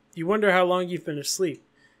ceiling. You wonder how long you've been asleep.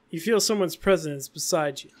 You feel someone's presence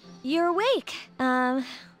beside you. You're awake. How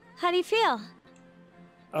do you feel?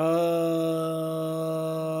 How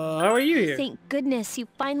are you here? Thank goodness you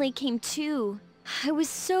finally came to. I was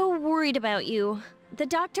so worried about you. The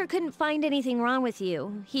doctor couldn't find anything wrong with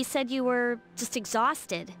you. He said you were just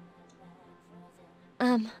exhausted.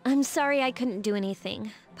 I'm sorry I couldn't do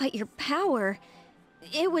anything. But your power,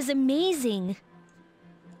 it was amazing.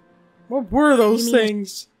 What were those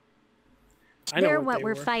things? They're what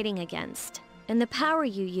we're fighting against. And the power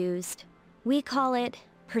you used, we call it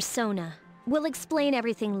persona. We'll explain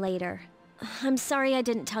everything later. I'm sorry I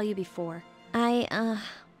didn't tell you before. I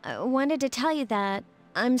wanted to tell you that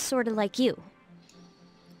I'm sort of like you.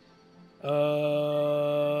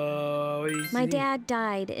 My dad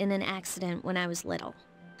died in an accident when I was little.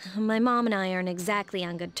 My mom and I aren't exactly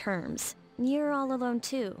on good terms. You're all alone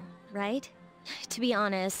too, right? To be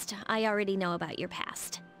honest, I already know about your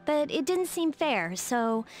past. But it didn't seem fair,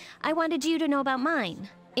 so I wanted you to know about mine.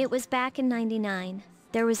 It was back in '99.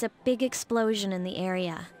 There was a big explosion in the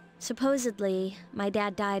area. Supposedly, my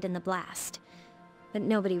dad died in the blast. But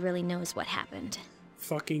nobody really knows what happened.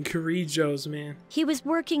 Fucking Kurijos, man. He was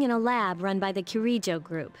working in a lab run by the Kurijo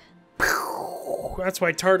group. That's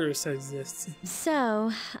why Tartarus exists.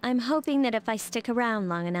 So, I'm hoping that if I stick around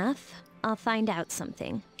long enough, I'll find out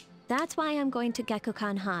something. That's why I'm going to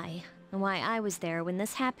Gekkoukan High, and why I was there when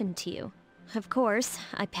this happened to you. Of course,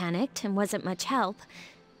 I panicked and wasn't much help.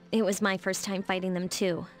 It was my first time fighting them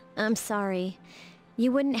too. I'm sorry.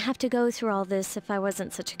 You wouldn't have to go through all this if I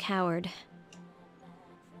wasn't such a coward.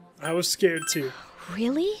 I was scared too.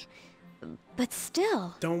 Really? But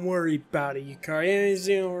still. Don't worry about it,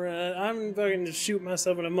 Yukari. I'm fucking just shoot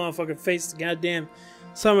myself in the motherfucking face. Goddamn.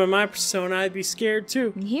 Some of my persona, I'd be scared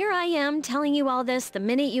too. Here I am telling you all this the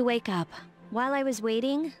minute you wake up. While I was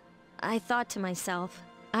waiting, I thought to myself,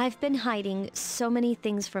 I've been hiding so many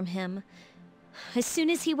things from him. As soon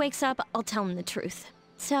as he wakes up, I'll tell him the truth.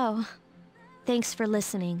 So, thanks for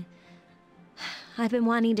listening. I've been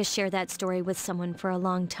wanting to share that story with someone for a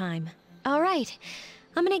long time. All right,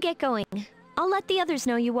 I'm gonna get going. I'll let the others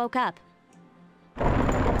know you woke up.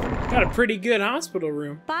 Got a pretty good hospital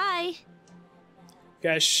room. Bye.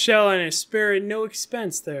 Got a shell and a spare at no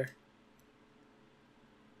expense there.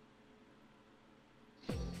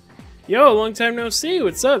 Yo, long time no see.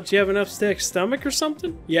 What's up? Do you have an upset stomach or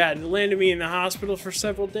something? Yeah, it landed me in the hospital for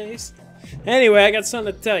several days. Anyway, I got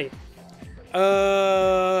something to tell you.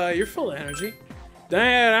 You're full of energy.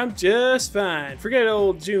 Dad, I'm just fine. Forget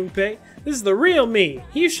old Junpei. This is the real me.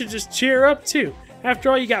 You should just cheer up too. After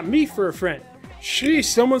all, you got me for a friend. Sheesh,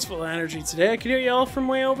 someone's full of energy today. I could hear you all from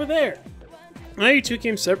way over there. I know you two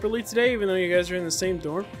came separately today, even though you guys are in the same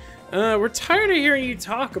dorm. We're tired of hearing you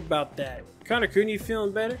talk about that. Connor-kun, you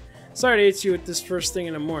feeling better? Sorry to hit you with this first thing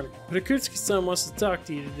in the morning, but Akutsuki-san wants to talk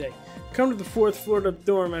to you today. Come to the 4th floor of the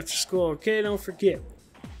dorm after school, okay? Don't forget.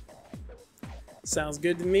 Sounds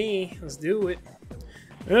good to me. Let's do it.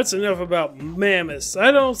 That's enough about mammoths.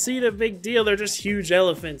 I don't see the big deal. They're just huge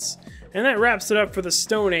elephants. And that wraps it up for the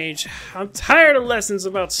Stone Age. I'm tired of lessons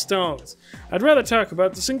about stones. I'd rather talk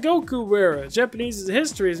about the Sengoku era. Japanese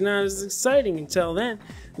history is not as exciting until then.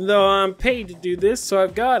 Though I'm paid to do this, so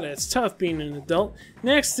I've got it. It's tough being an adult.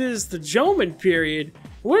 Next is the Jomon period.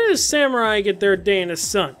 Where does samurai get their day in the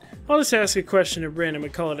sun? I'll just ask a question to Brandon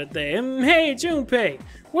and call it a day. Hey, Junpei,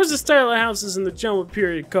 what's the style of houses in the Jomon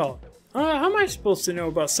period called? How am I supposed to know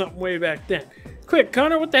about something way back then? Quick,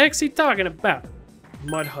 Connor, what the heck's he talking about?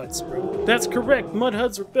 Mud huts, bro. That's correct. Mud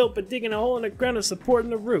huts were built by digging a hole in the ground and supporting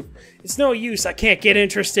the roof. It's no use. I can't get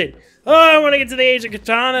interested. Oh, I want to get to the age of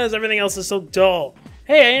katanas. Everything else is so dull.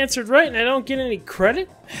 Hey, I answered right and I don't get any credit?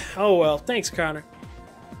 Oh well, thanks, Connor.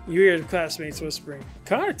 You hear the classmates whispering.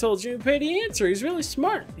 Connor told Junpei the answer. He's really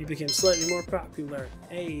smart. He became slightly more popular.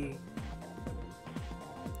 Hey.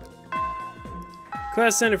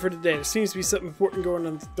 Class ended for today. There seems to be something important going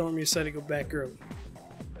on at the dorm. You decided to go back early.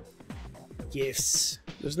 Yes.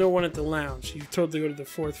 There's no one at the lounge. You're told to go to the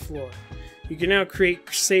 4th floor. You can now create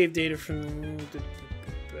save data from...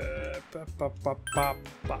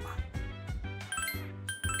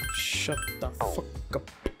 Shut the fuck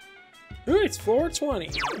up. Ooh, it's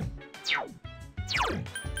 4:20.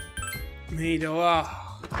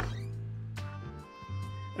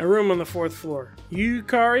 A room on the 4th floor. You,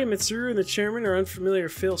 Kari, Mitsuru, and the chairman are unfamiliar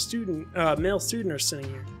male student are sitting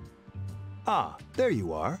here. Ah, there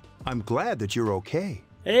you are. I'm glad that you're okay.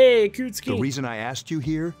 Hey, Akutsuki. The reason I asked you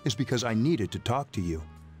here is because I needed to talk to you.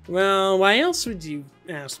 Well, why else would you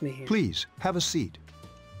ask me here? Please, have a seat.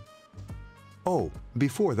 Oh,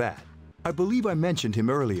 before that, I believe I mentioned him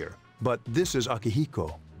earlier, but this is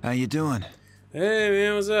Akihiko. How you doing? Hey,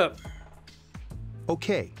 man, what's up?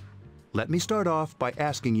 Okay, let me start off by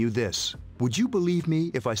asking you this. Would you believe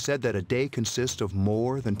me if I said that a day consists of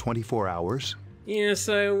more than 24 hours? Yes,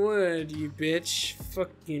 I would, you bitch.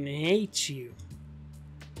 Fucking hate you.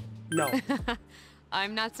 No.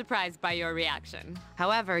 I'm not surprised by your reaction.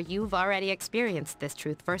 However, you've already experienced this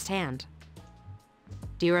truth firsthand.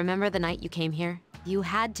 Do you remember the night you came here? You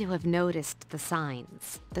had to have noticed the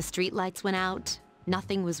signs. The streetlights went out,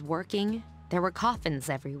 nothing was working, there were coffins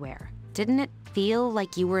everywhere. Didn't it feel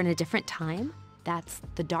like you were in a different time? That's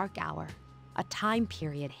the Dark Hour, a time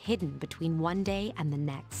period hidden between one day and the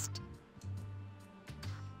next.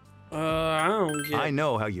 I don't get it. I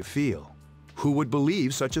know how you feel. Who would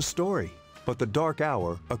believe such a story? But the Dark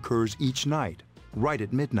Hour occurs each night, right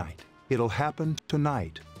at midnight. It'll happen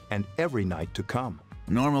tonight, and every night to come.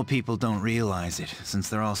 Normal people don't realize it, since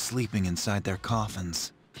they're all sleeping inside their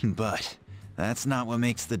coffins. But that's not what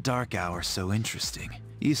makes the Dark Hour so interesting.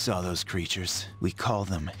 You saw those creatures. We call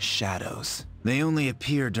them shadows. They only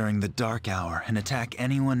appear during the Dark Hour and attack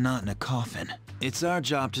anyone not in a coffin. It's our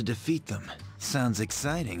job to defeat them. Sounds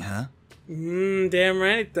exciting, huh? Damn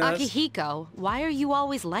right it does. Akihiko, why are you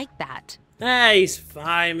always like that? Ah, he's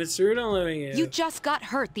fine, Mitsuru. Don't let me get You just got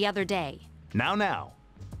hurt the other day. Now.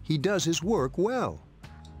 He does his work well.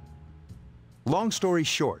 Long story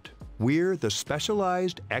short, we're the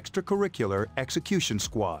Specialized Extracurricular Execution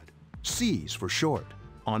Squad. SEAS for short.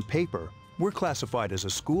 On paper, we're classified as a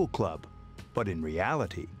school club. But in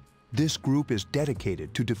reality, this group is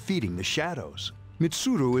dedicated to defeating the shadows.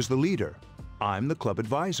 Mitsuru is the leader. I'm the club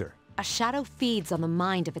advisor. A shadow feeds on the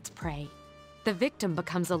mind of its prey. The victim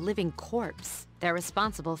becomes a living corpse. They're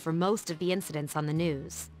responsible for most of the incidents on the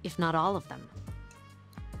news, if not all of them.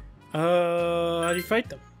 How do you fight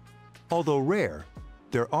them? Although rare,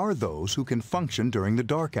 there are those who can function during the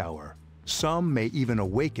Dark Hour. Some may even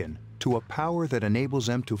awaken to a power that enables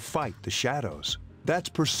them to fight the shadows. That's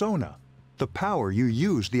Persona, the power you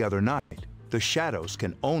used the other night. The shadows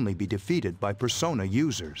can only be defeated by Persona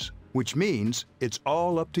users. which means it's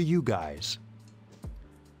all up to you guys.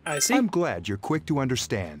 I see. I'm glad you're quick to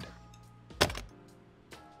understand.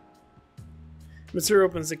 Mitsuru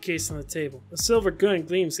opens the case on the table. A silver gun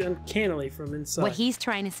gleams uncannily from inside. What he's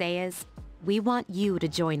trying to say is, we want you to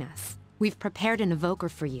join us. We've prepared an evoker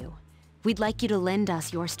for you. We'd like you to lend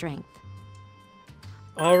us your strength.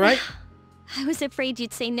 All right. I was afraid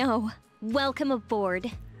you'd say no. Welcome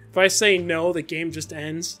aboard. If I say no, the game just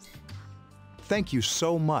ends. Thank you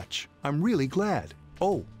so much. I'm really glad.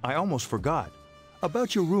 Oh, I almost forgot.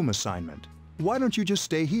 About your room assignment. Why don't you just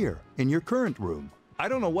stay here, in your current room? I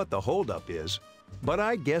don't know what the holdup is, but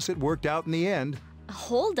I guess it worked out in the end.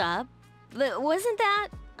 Hold up? Wasn't that?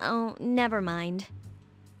 Oh, never mind.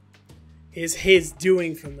 Is his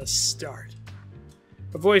doing from the start.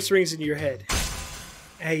 A voice rings into your head.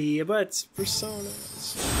 Hey, but it's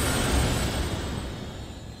personas.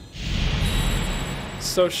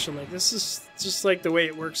 Social link. This is just like the way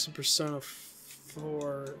it works in Persona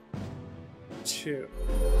 4 2.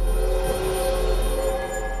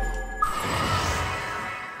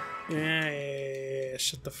 Yeah,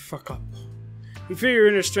 shut the fuck up. You feel your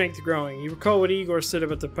inner strength growing. You recall what Igor said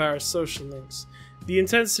about the power of social links. The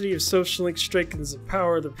intensity of social links strengthens the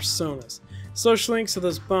power of the personas. Social links are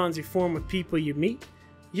those bonds you form with people you meet.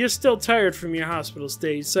 You're still tired from your hospital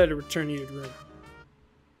stay. You decide to return to your room.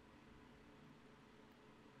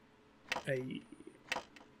 Hey.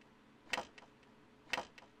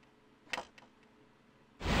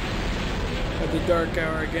 At the dark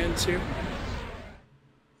hour again, too.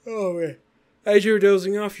 Oh, man. As you were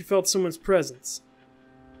dozing off, you felt someone's presence.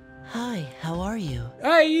 Hi, how are you?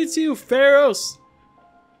 Hi, you too, Pharaohs.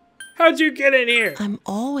 How'd you get in here? I'm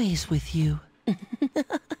always with you.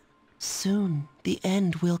 Soon, the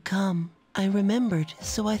end will come. I remembered,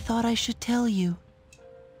 so I thought I should tell you.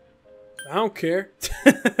 I don't care.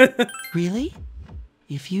 Really?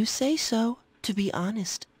 If you say so. To be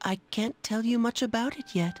honest, I can't tell you much about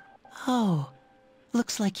it yet. Oh,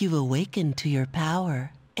 looks like you've awakened to your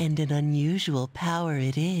power. And an unusual power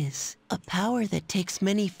it is. A power that takes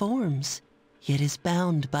many forms, yet is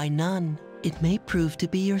bound by none. It may prove to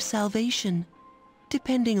be your salvation,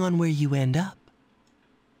 depending on where you end up.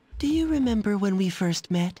 Do you remember when we first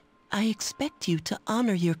met? I expect you to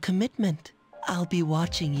honor your commitment. I'll be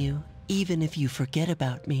watching you, even if you forget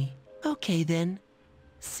about me. Okay then.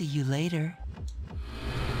 See you later.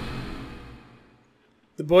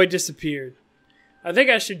 The boy disappeared. I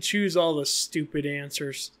think I should choose all the stupid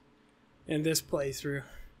answers in this playthrough.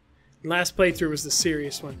 Last playthrough was the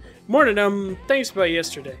serious one. Morning, thanks about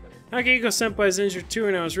yesterday. Akihiko Senpai is injured too,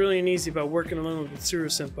 and I was really uneasy about working alone with Mitsuru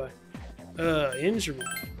Senpai. Injury?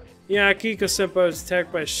 Yeah, Akihiko Senpai was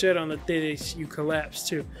attacked by a shed on the day that you collapsed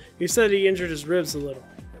too. He said he injured his ribs a little.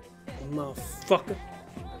 Motherfucker.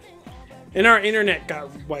 And our internet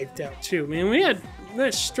got wiped out too. Man,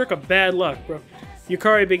 that struck a bad luck, bro.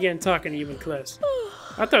 Yukari began talking to you in class.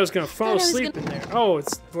 I thought I was gonna fall asleep in there. Oh,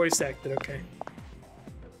 it's voice acted, okay.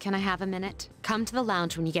 Can I have a minute? Come to the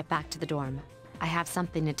lounge when you get back to the dorm. I have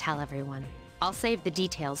something to tell everyone. I'll save the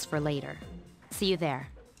details for later. See you there.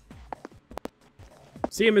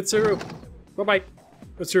 See you, Mitsuru. Bye-bye.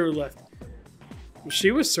 Mitsuru left.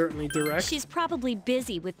 She was certainly direct. She's probably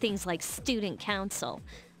busy with things like student council.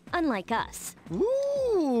 Unlike us.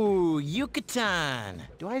 Ooh, Yucatan.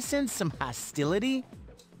 Do I sense some hostility?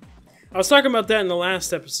 I was talking about that in the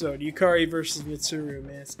last episode. Yukari versus Mitsuru,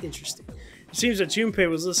 man. It's interesting. It seems that Junpei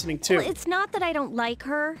was listening too. Well, it's not that I don't like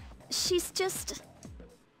her. She's just...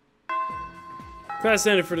 Class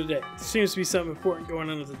ended for today. There seems to be something important going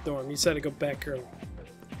on at the dorm. You decided to go back early.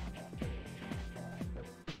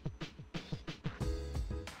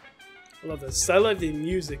 I love this. I love the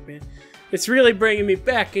music, man. It's really bringing me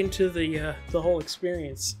back into the whole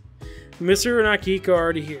experience. Mr. and Akihiko are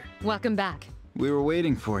already here. Welcome back. We were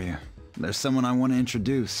waiting for you. There's someone I want to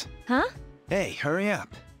introduce. Huh? Hey, hurry up.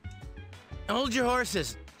 Hold your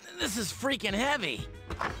horses. This is freaking heavy.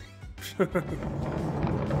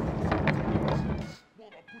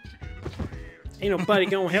 Ain't nobody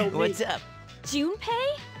gonna help me. What's up?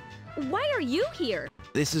 Junpei? Why are you here?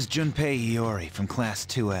 This is Junpei Iori from Class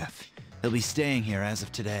 2F. He'll be staying here as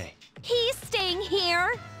of today. He's staying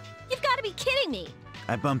here? You've got to be kidding me.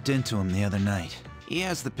 I bumped into him the other night. He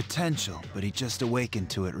has the potential, but he just awakened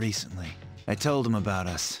to it recently. I told him about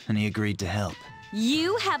us, and he agreed to help.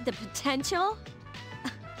 You have the potential?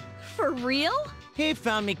 For real? He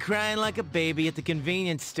found me crying like a baby at the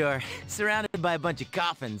convenience store, surrounded by a bunch of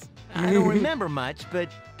coffins. I don't remember much, but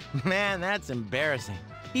man, that's embarrassing.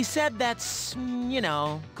 He said that's, you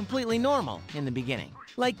know, completely normal in the beginning.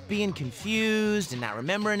 Like being confused and not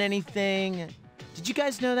remembering anything. Did you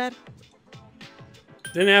guys know that?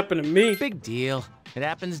 Didn't happen to me. Big deal. It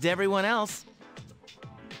happens to everyone else.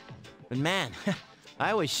 But man,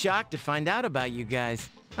 I was shocked to find out about you guys.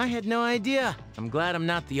 I had no idea. I'm glad I'm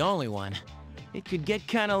not the only one. It could get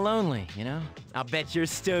kinda lonely, you know? I'll bet you're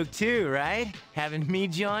stoked too, right? Having me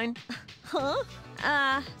join? Huh?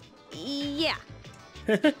 Yeah.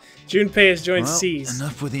 Junpei has joined Well, C's.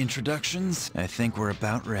 enough with the introductions. I think we're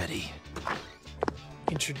about ready.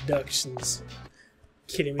 Introductions.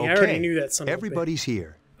 Kidding me, I already knew that son of a bitch. Everybody's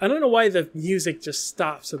here. I don't know why the music just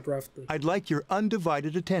stops abruptly. I'd like your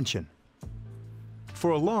undivided attention.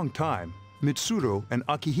 For a long time, Mitsuru and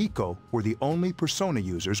Akihiko were the only Persona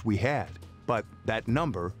users we had, but that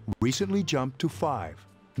number recently jumped to 5.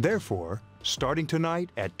 Therefore, starting tonight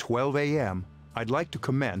at 12 a.m., I'd like to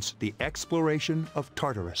commence the exploration of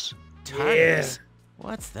Tartarus. Tartarus?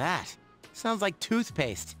 What's that? Sounds like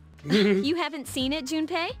toothpaste. You haven't seen it,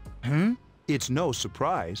 Junpei? It's no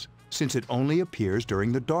surprise, since it only appears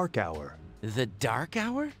during the dark hour. The dark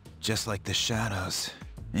hour? Just like the shadows.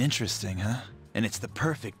 Interesting, huh? And it's the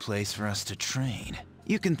perfect place for us to train.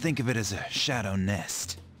 You can think of it as a shadow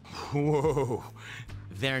nest. Whoa.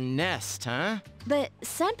 Their nest, huh? But,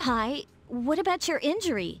 Senpai, what about your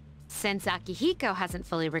injury? Since Akihiko hasn't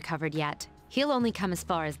fully recovered yet, he'll only come as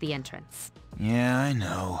far as the entrance. Yeah, I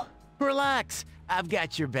know. Relax. I've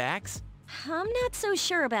got your backs. I'm not so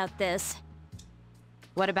sure about this.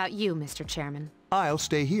 What about you, Mr. Chairman? I'll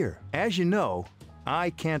stay here. As you know, I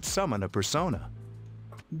can't summon a Persona.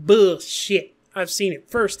 Bullshit. I've seen it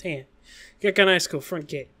firsthand. Gekkanaisko front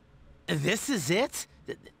gate. This is it?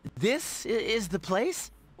 This is the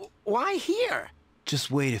place? Why here? Just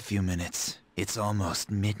wait a few minutes. It's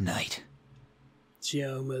almost midnight. It's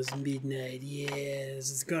almost midnight.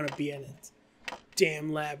 Yes, it's gonna be in it.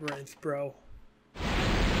 Damn labyrinth, bro.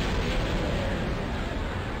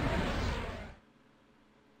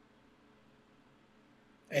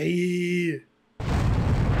 Hey.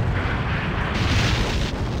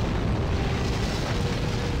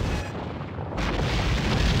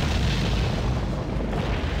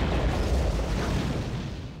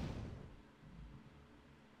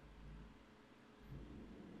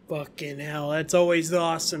 Fucking hell, that's always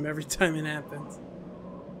awesome every time it happens.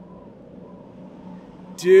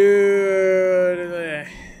 Dude.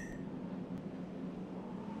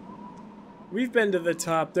 We've been to the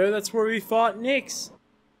top there, that's where we fought Nyx.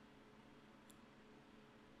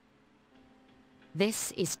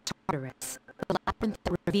 This is Tartarus, the labyrinth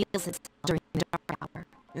that reveals itself during the dark hour.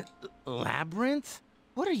 Labyrinth?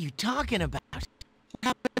 What are you talking about?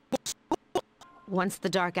 Once the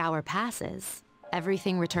dark hour passes,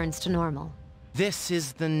 everything returns to normal. This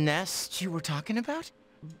is the nest you were talking about?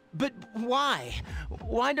 But why?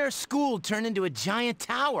 Why'd our school turn into a giant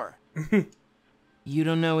tower? You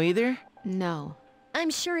don't know either? No. I'm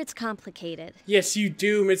sure it's complicated. Yes, you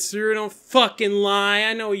do, Mitsuru. Don't fucking lie.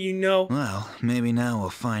 I know you know. Well, maybe now we'll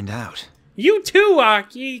find out. You too,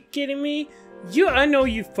 Aki. You kidding me? I know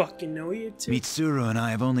you fucking know you too. Mitsuru and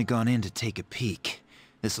I have only gone in to take a peek.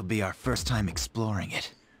 This'll be our first time exploring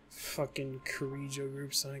it. Fucking Kirijo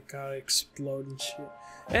groups, I gotta explode and shit.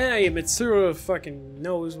 Hey, Mitsuru fucking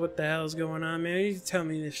knows what the hell's going on, man. You tell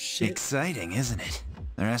me this shit. Exciting, isn't it?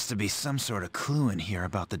 There has to be some sort of clue in here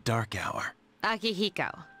about the dark hour.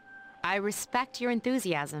 Akihiko, I respect your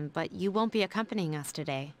enthusiasm, but you won't be accompanying us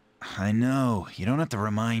today. I know. You don't have to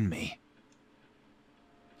remind me.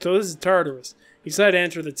 So this is Tartarus. He decided to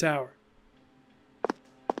enter the tower.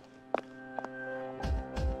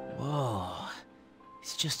 Whoa.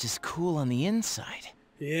 It's just as cool on the inside.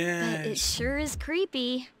 Yeah. But it sure is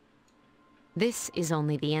creepy. This is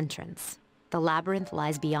only the entrance. The labyrinth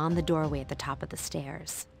lies beyond the doorway at the top of the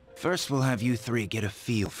stairs. First, we'll have you three get a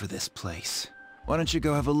feel for this place. Why don't you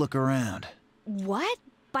go have a look around? What?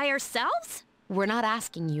 By ourselves? We're not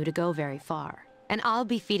asking you to go very far, and I'll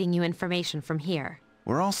be feeding you information from here.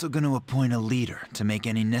 We're also going to appoint a leader to make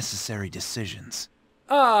any necessary decisions.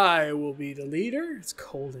 I will be the leader. It's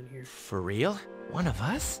cold in here. For real? One of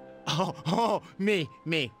us? Oh, me,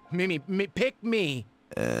 pick me.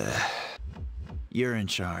 You're in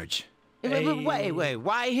charge. Wait,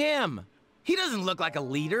 why him? He doesn't look like a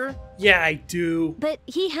leader. Yeah, I do. But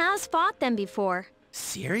he has fought them before.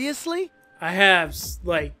 Seriously? I have,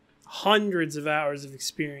 like, hundreds of hours of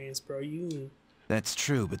experience, bro. That's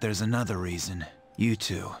true, but there's another reason. You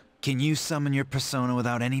two. Can you summon your persona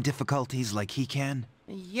without any difficulties like he can?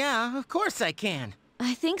 Yeah, of course I can.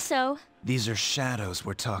 I think so. These are shadows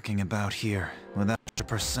we're talking about here. Without your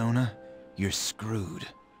persona, you're screwed.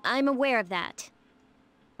 I'm aware of that.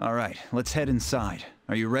 All right, let's head inside.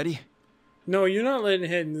 Are you ready? No, you're not letting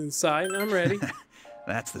head inside. I'm ready.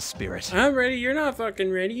 That's the spirit. I'm ready. You're not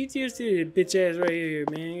fucking ready. You just did a bitch ass right here,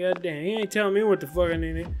 man. God damn. You ain't telling me what the fuck I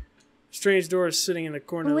need. Strange door is sitting in the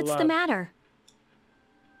corner of the lobby. What's the matter?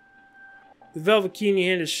 The velvet key in your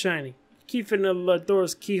hand is shiny. Keep fitting the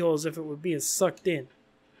door's keyhole as if it were being sucked in.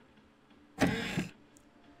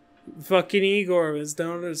 Fucking Igor is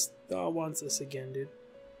down there. Wants us again, dude.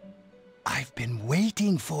 I've been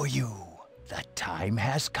waiting for you. The time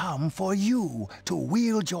has come for you to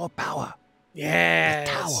wield your power. Yes.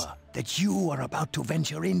 The tower that you are about to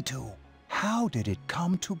venture into. How did it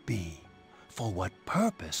come to be? For what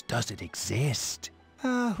purpose does it exist?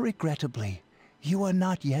 Regrettably, you are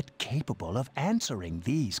not yet capable of answering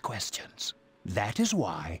these questions. That is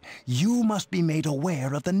why you must be made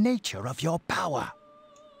aware of the nature of your power.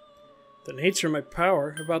 The nature of my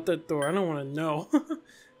power? About that door, I don't want to know.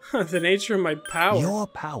 The nature of my power? Your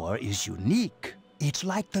power is unique. It's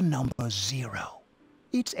like the number 0.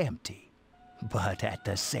 It's empty, but at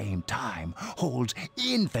the same time holds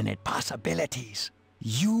infinite possibilities.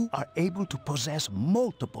 You are able to possess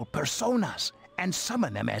multiple personas and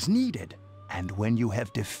summon them as needed. And when you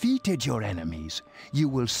have defeated your enemies, you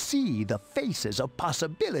will see the faces of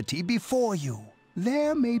possibility before you.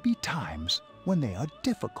 There may be times when they are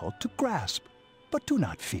difficult to grasp, but do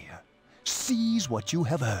not fear. Seize what you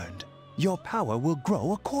have earned. Your power will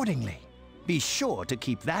grow accordingly. Be sure to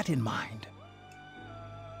keep that in mind.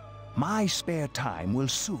 My spare time will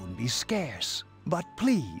soon be scarce, but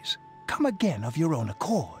please, come again of your own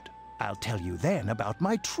accord. I'll tell you then about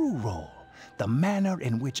my true role, the manner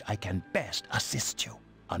in which I can best assist you.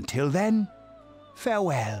 Until then,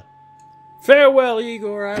 farewell. Farewell,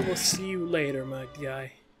 Igor. I will see you later, my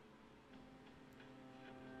guy.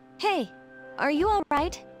 Hey, are you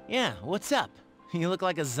alright? Yeah, what's up? You look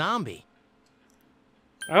like a zombie.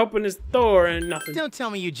 I opened this door and nothing. Don't tell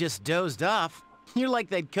me you just dozed off. You're like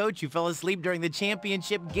that coach who fell asleep during the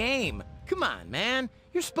championship game. Come on, man.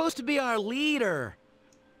 You're supposed to be our leader.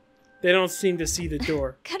 They don't seem to see the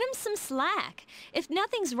door. Cut him some slack. If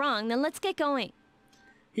nothing's wrong, then let's get going.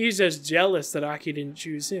 He's just jealous that Aki didn't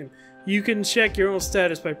choose him. You can check your own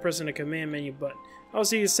status by pressing the command menu button.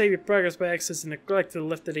 Also, you can save your progress by accessing the click to the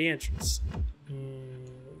left of the entrance.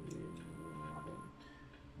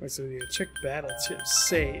 Wait, so you check battle tips.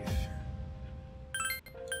 Save.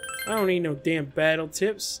 I don't need no damn battle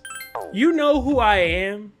tips. You know who I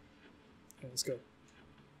am. Okay, let's go.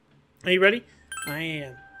 Are you ready? I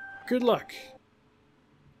am. Good luck.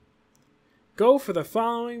 Go for the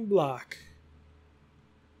following block.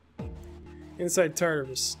 Inside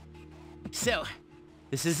Tartarus. So,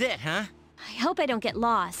 this is it, huh? I hope I don't get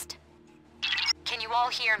lost. Can you all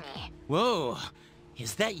hear me? Whoa.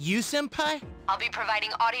 Is that you, Senpai? I'll be providing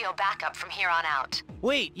audio backup from here on out.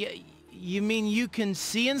 Wait, you mean you can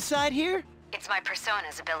see inside here? It's my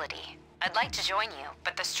persona's ability. I'd like to join you,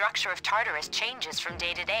 but the structure of Tartarus changes from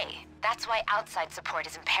day to day. That's why outside support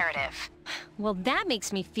is imperative. Well, that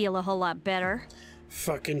makes me feel a whole lot better.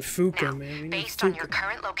 Fucking Fuka, now, man. Based on your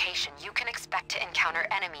current location, you can expect to encounter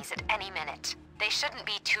enemies at any minute. They shouldn't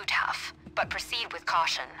be too tough, but proceed with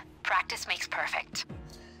caution. Practice makes perfect.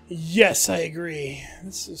 Yes, I agree.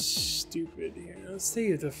 This is stupid here. Let's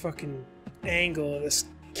see the fucking angle of this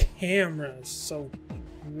camera is so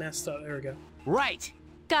messed up. There we go. Right.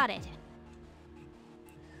 Got it.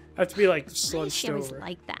 I have to be like Why slunched is she always over.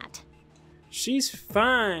 like that? She's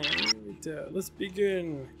fine. Let's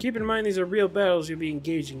begin. Keep in mind these are real battles you'll be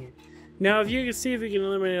engaging in. Now, if you can see if we can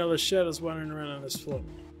eliminate all the shadows wandering around on this floor.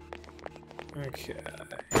 Okay.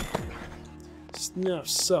 Enough.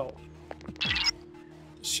 So,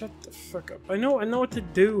 shut the fuck up. I know what to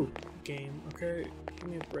do. Game. Okay, give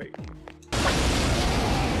me a break.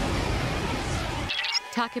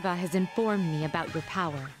 Takeba has informed me about your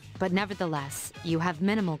power, but nevertheless, you have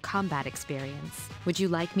minimal combat experience. Would you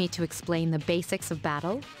like me to explain the basics of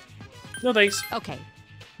battle? No thanks. Okay,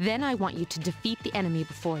 then I want you to defeat the enemy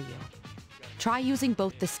before you. Try using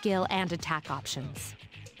both the skill and attack options.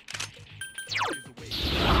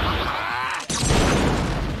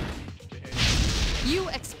 You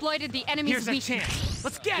exploited the enemy's weakness. Here's a chance.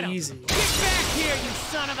 Let's get him. Easy. Get back here, you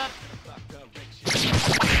son of a...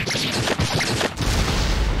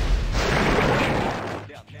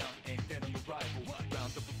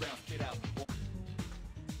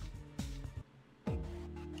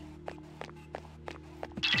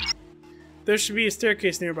 There should be a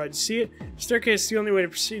staircase nearby. Do you see it? The staircase is the only way to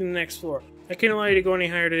proceed to the next floor. I can't allow you to go any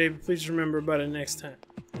higher today, but please remember about it next time.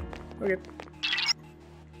 Okay.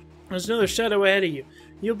 There's another shadow ahead of you.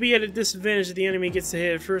 You'll be at a disadvantage if the enemy gets to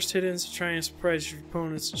hit first hit in, so try and surprise your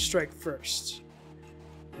opponents and strike first.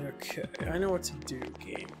 Okay, I know what to do,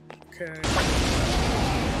 game. Okay.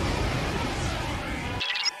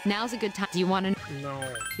 Now's a good time. Do you want to?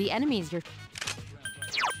 No. The enemies you're.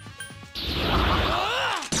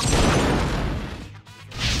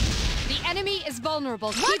 The enemy is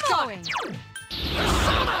vulnerable. Keep going.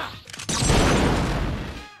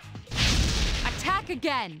 Attack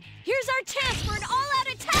again. Here's our chance for an all-out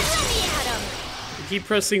attack. Let me at him. Keep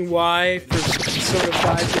pressing Y for Persona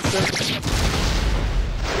 5 and stuff.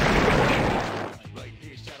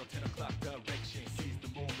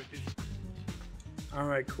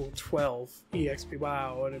 Alright, cool. 12 EXP.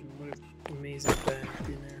 Wow, what an amazing thing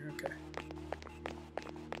in there. Okay.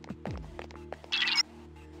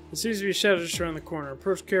 There seems to be a shadow just around the corner.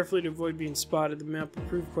 Approach carefully to avoid being spotted. The map will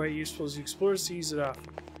prove quite useful as you explore, so use it often.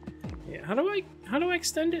 Yeah, how do I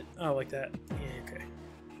extend it? Oh, like that. Yeah, okay.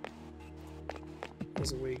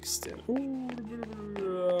 There's a way to extend. Ooh,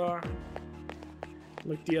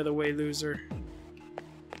 look the other way, loser.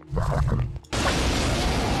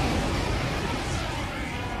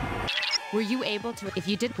 Were you able to? If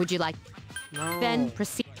you did, would you like? No. Then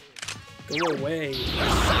proceed. Go away.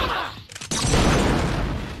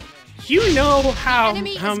 You know how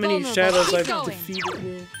many shadows I've defeated,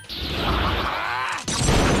 man.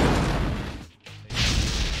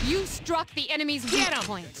 You struck the enemy's weak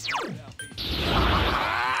point.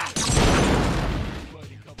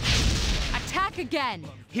 Attack again.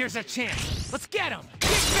 Here's a chance. Let's get him. Get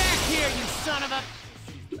back here, you son of a...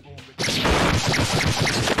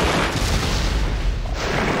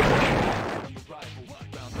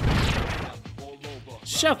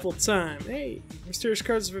 Shuffle time. Hey, mysterious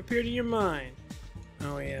cards have appeared in your mind.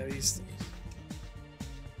 Oh yeah, these things.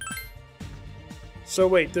 So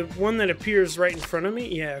wait, the one that appears right in front of me?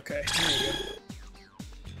 Yeah, okay. There you go.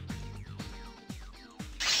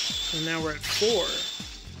 And now we're at 4.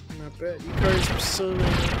 Not bad. Yukari's Persona.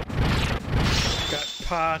 Got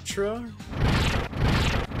Patra.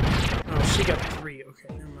 Oh, she got 3. Okay,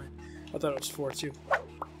 never mind. I thought it was 4 too.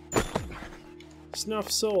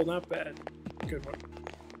 Snuff Soul, not bad. Good one.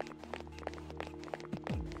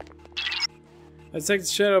 I detect the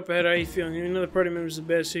shadow up ahead. How are you feeling? Another party member is the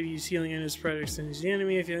best. If you use healing on his projects, then he's the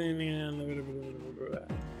enemy. If you have anything on the...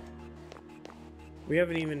 We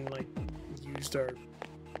haven't even, like, used our...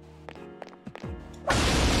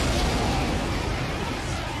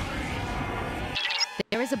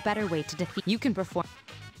 There is a better way to defeat. You can perform.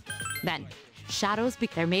 Then, shadows.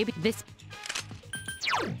 There may be this.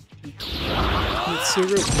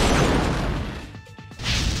 Mitsuru.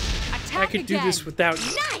 I could do this without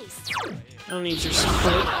you. Nice. I don't need your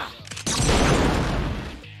support.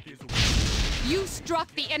 You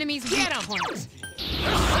struck the enemy's weak point.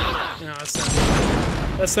 No,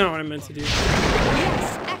 that's not what I meant to do.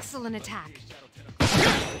 Yes, excellent attack.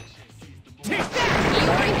 Take that!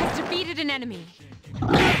 Iori has defeated an enemy.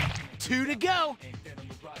 2 to go.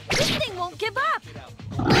 This thing won't give up.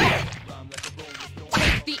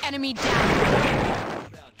 Take the enemy down.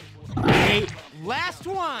 Hey, last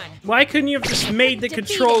one. Why couldn't you have just made the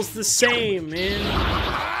controls the same, man?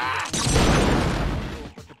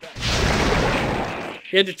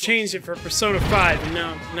 You had to change it for Persona 5, and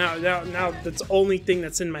now that's the only thing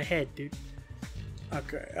that's in my head, dude.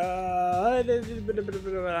 Okay. Okay,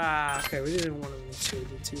 we didn't want to make sure we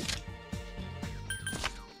did too.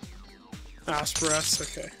 Asperas,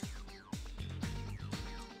 okay.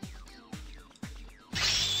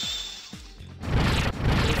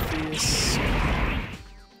 Orpheus.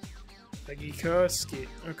 Agika, Skate,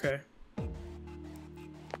 okay.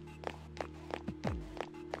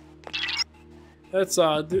 That's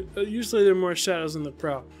odd. Usually there are more shadows in the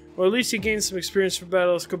prow. Or at least you gain some experience for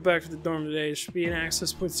battle. Let's go back to the dorm today. There should be an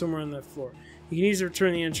access point somewhere on that floor. You can easily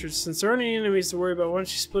return the entrance. Since there aren't any enemies to worry about, why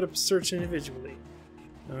don't you split up a search individually?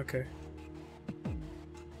 Okay.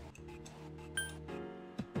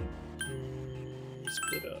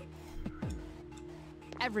 Split up.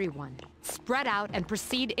 Everyone, spread out and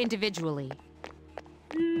proceed individually.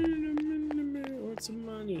 What's some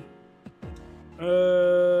money?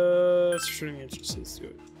 Let's return the entrance. Let's do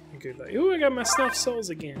it. Okay, like, ooh, I got my Snuff Souls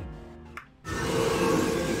again.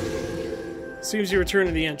 Seems you returned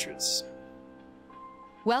to the entrance.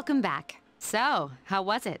 Welcome back. So, how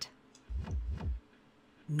was it?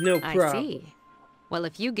 No problem. I see. Well,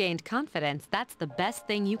 if you gained confidence, that's the best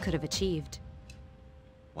thing you could have achieved.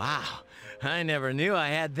 Wow, I never knew I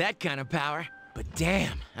had that kind of power. But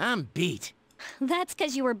damn, I'm beat. That's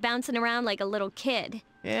because you were bouncing around like a little kid.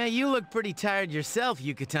 Yeah, you look pretty tired yourself,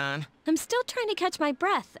 Yucatan. I'm still trying to catch my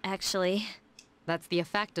breath, actually. That's the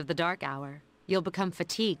effect of the dark hour. You'll become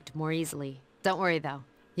fatigued more easily. Don't worry, though.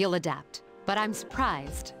 You'll adapt. But I'm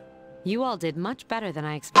surprised. You all did much better than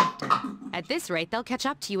I expected. At this rate, they'll catch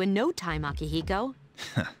up to you in no time, Akihiko.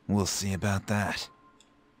 We'll see about that.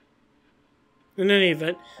 In any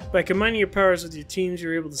event, by combining your powers with your teams,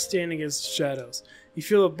 you're able to stand against the shadows. You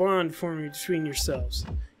feel a bond forming between yourselves.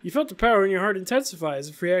 You felt the power in your heart intensify as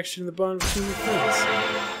a reaction to the bond between your friends.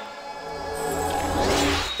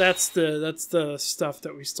 That's the stuff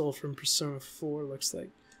that we stole from Persona 4, looks like.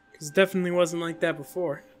 Because it definitely wasn't like that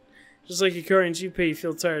before. Just like Hikari and Junpei, you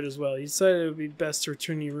feel tired as well. You decided it would be best to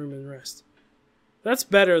return to your room and rest. That's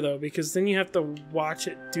better though, because then you have to watch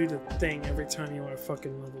it do the thing every time you want to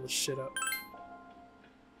fucking level this shit up.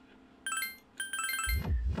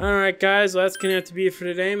 Alright guys, well that's gonna have to be it for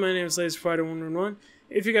today. My name is LaserFighter111.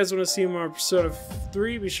 If you guys want to see more Persona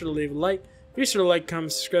 3, be sure to leave a like. Be sure to like,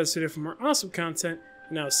 comment, subscribe to for more awesome content.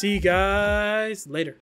 And I'll see you guys later.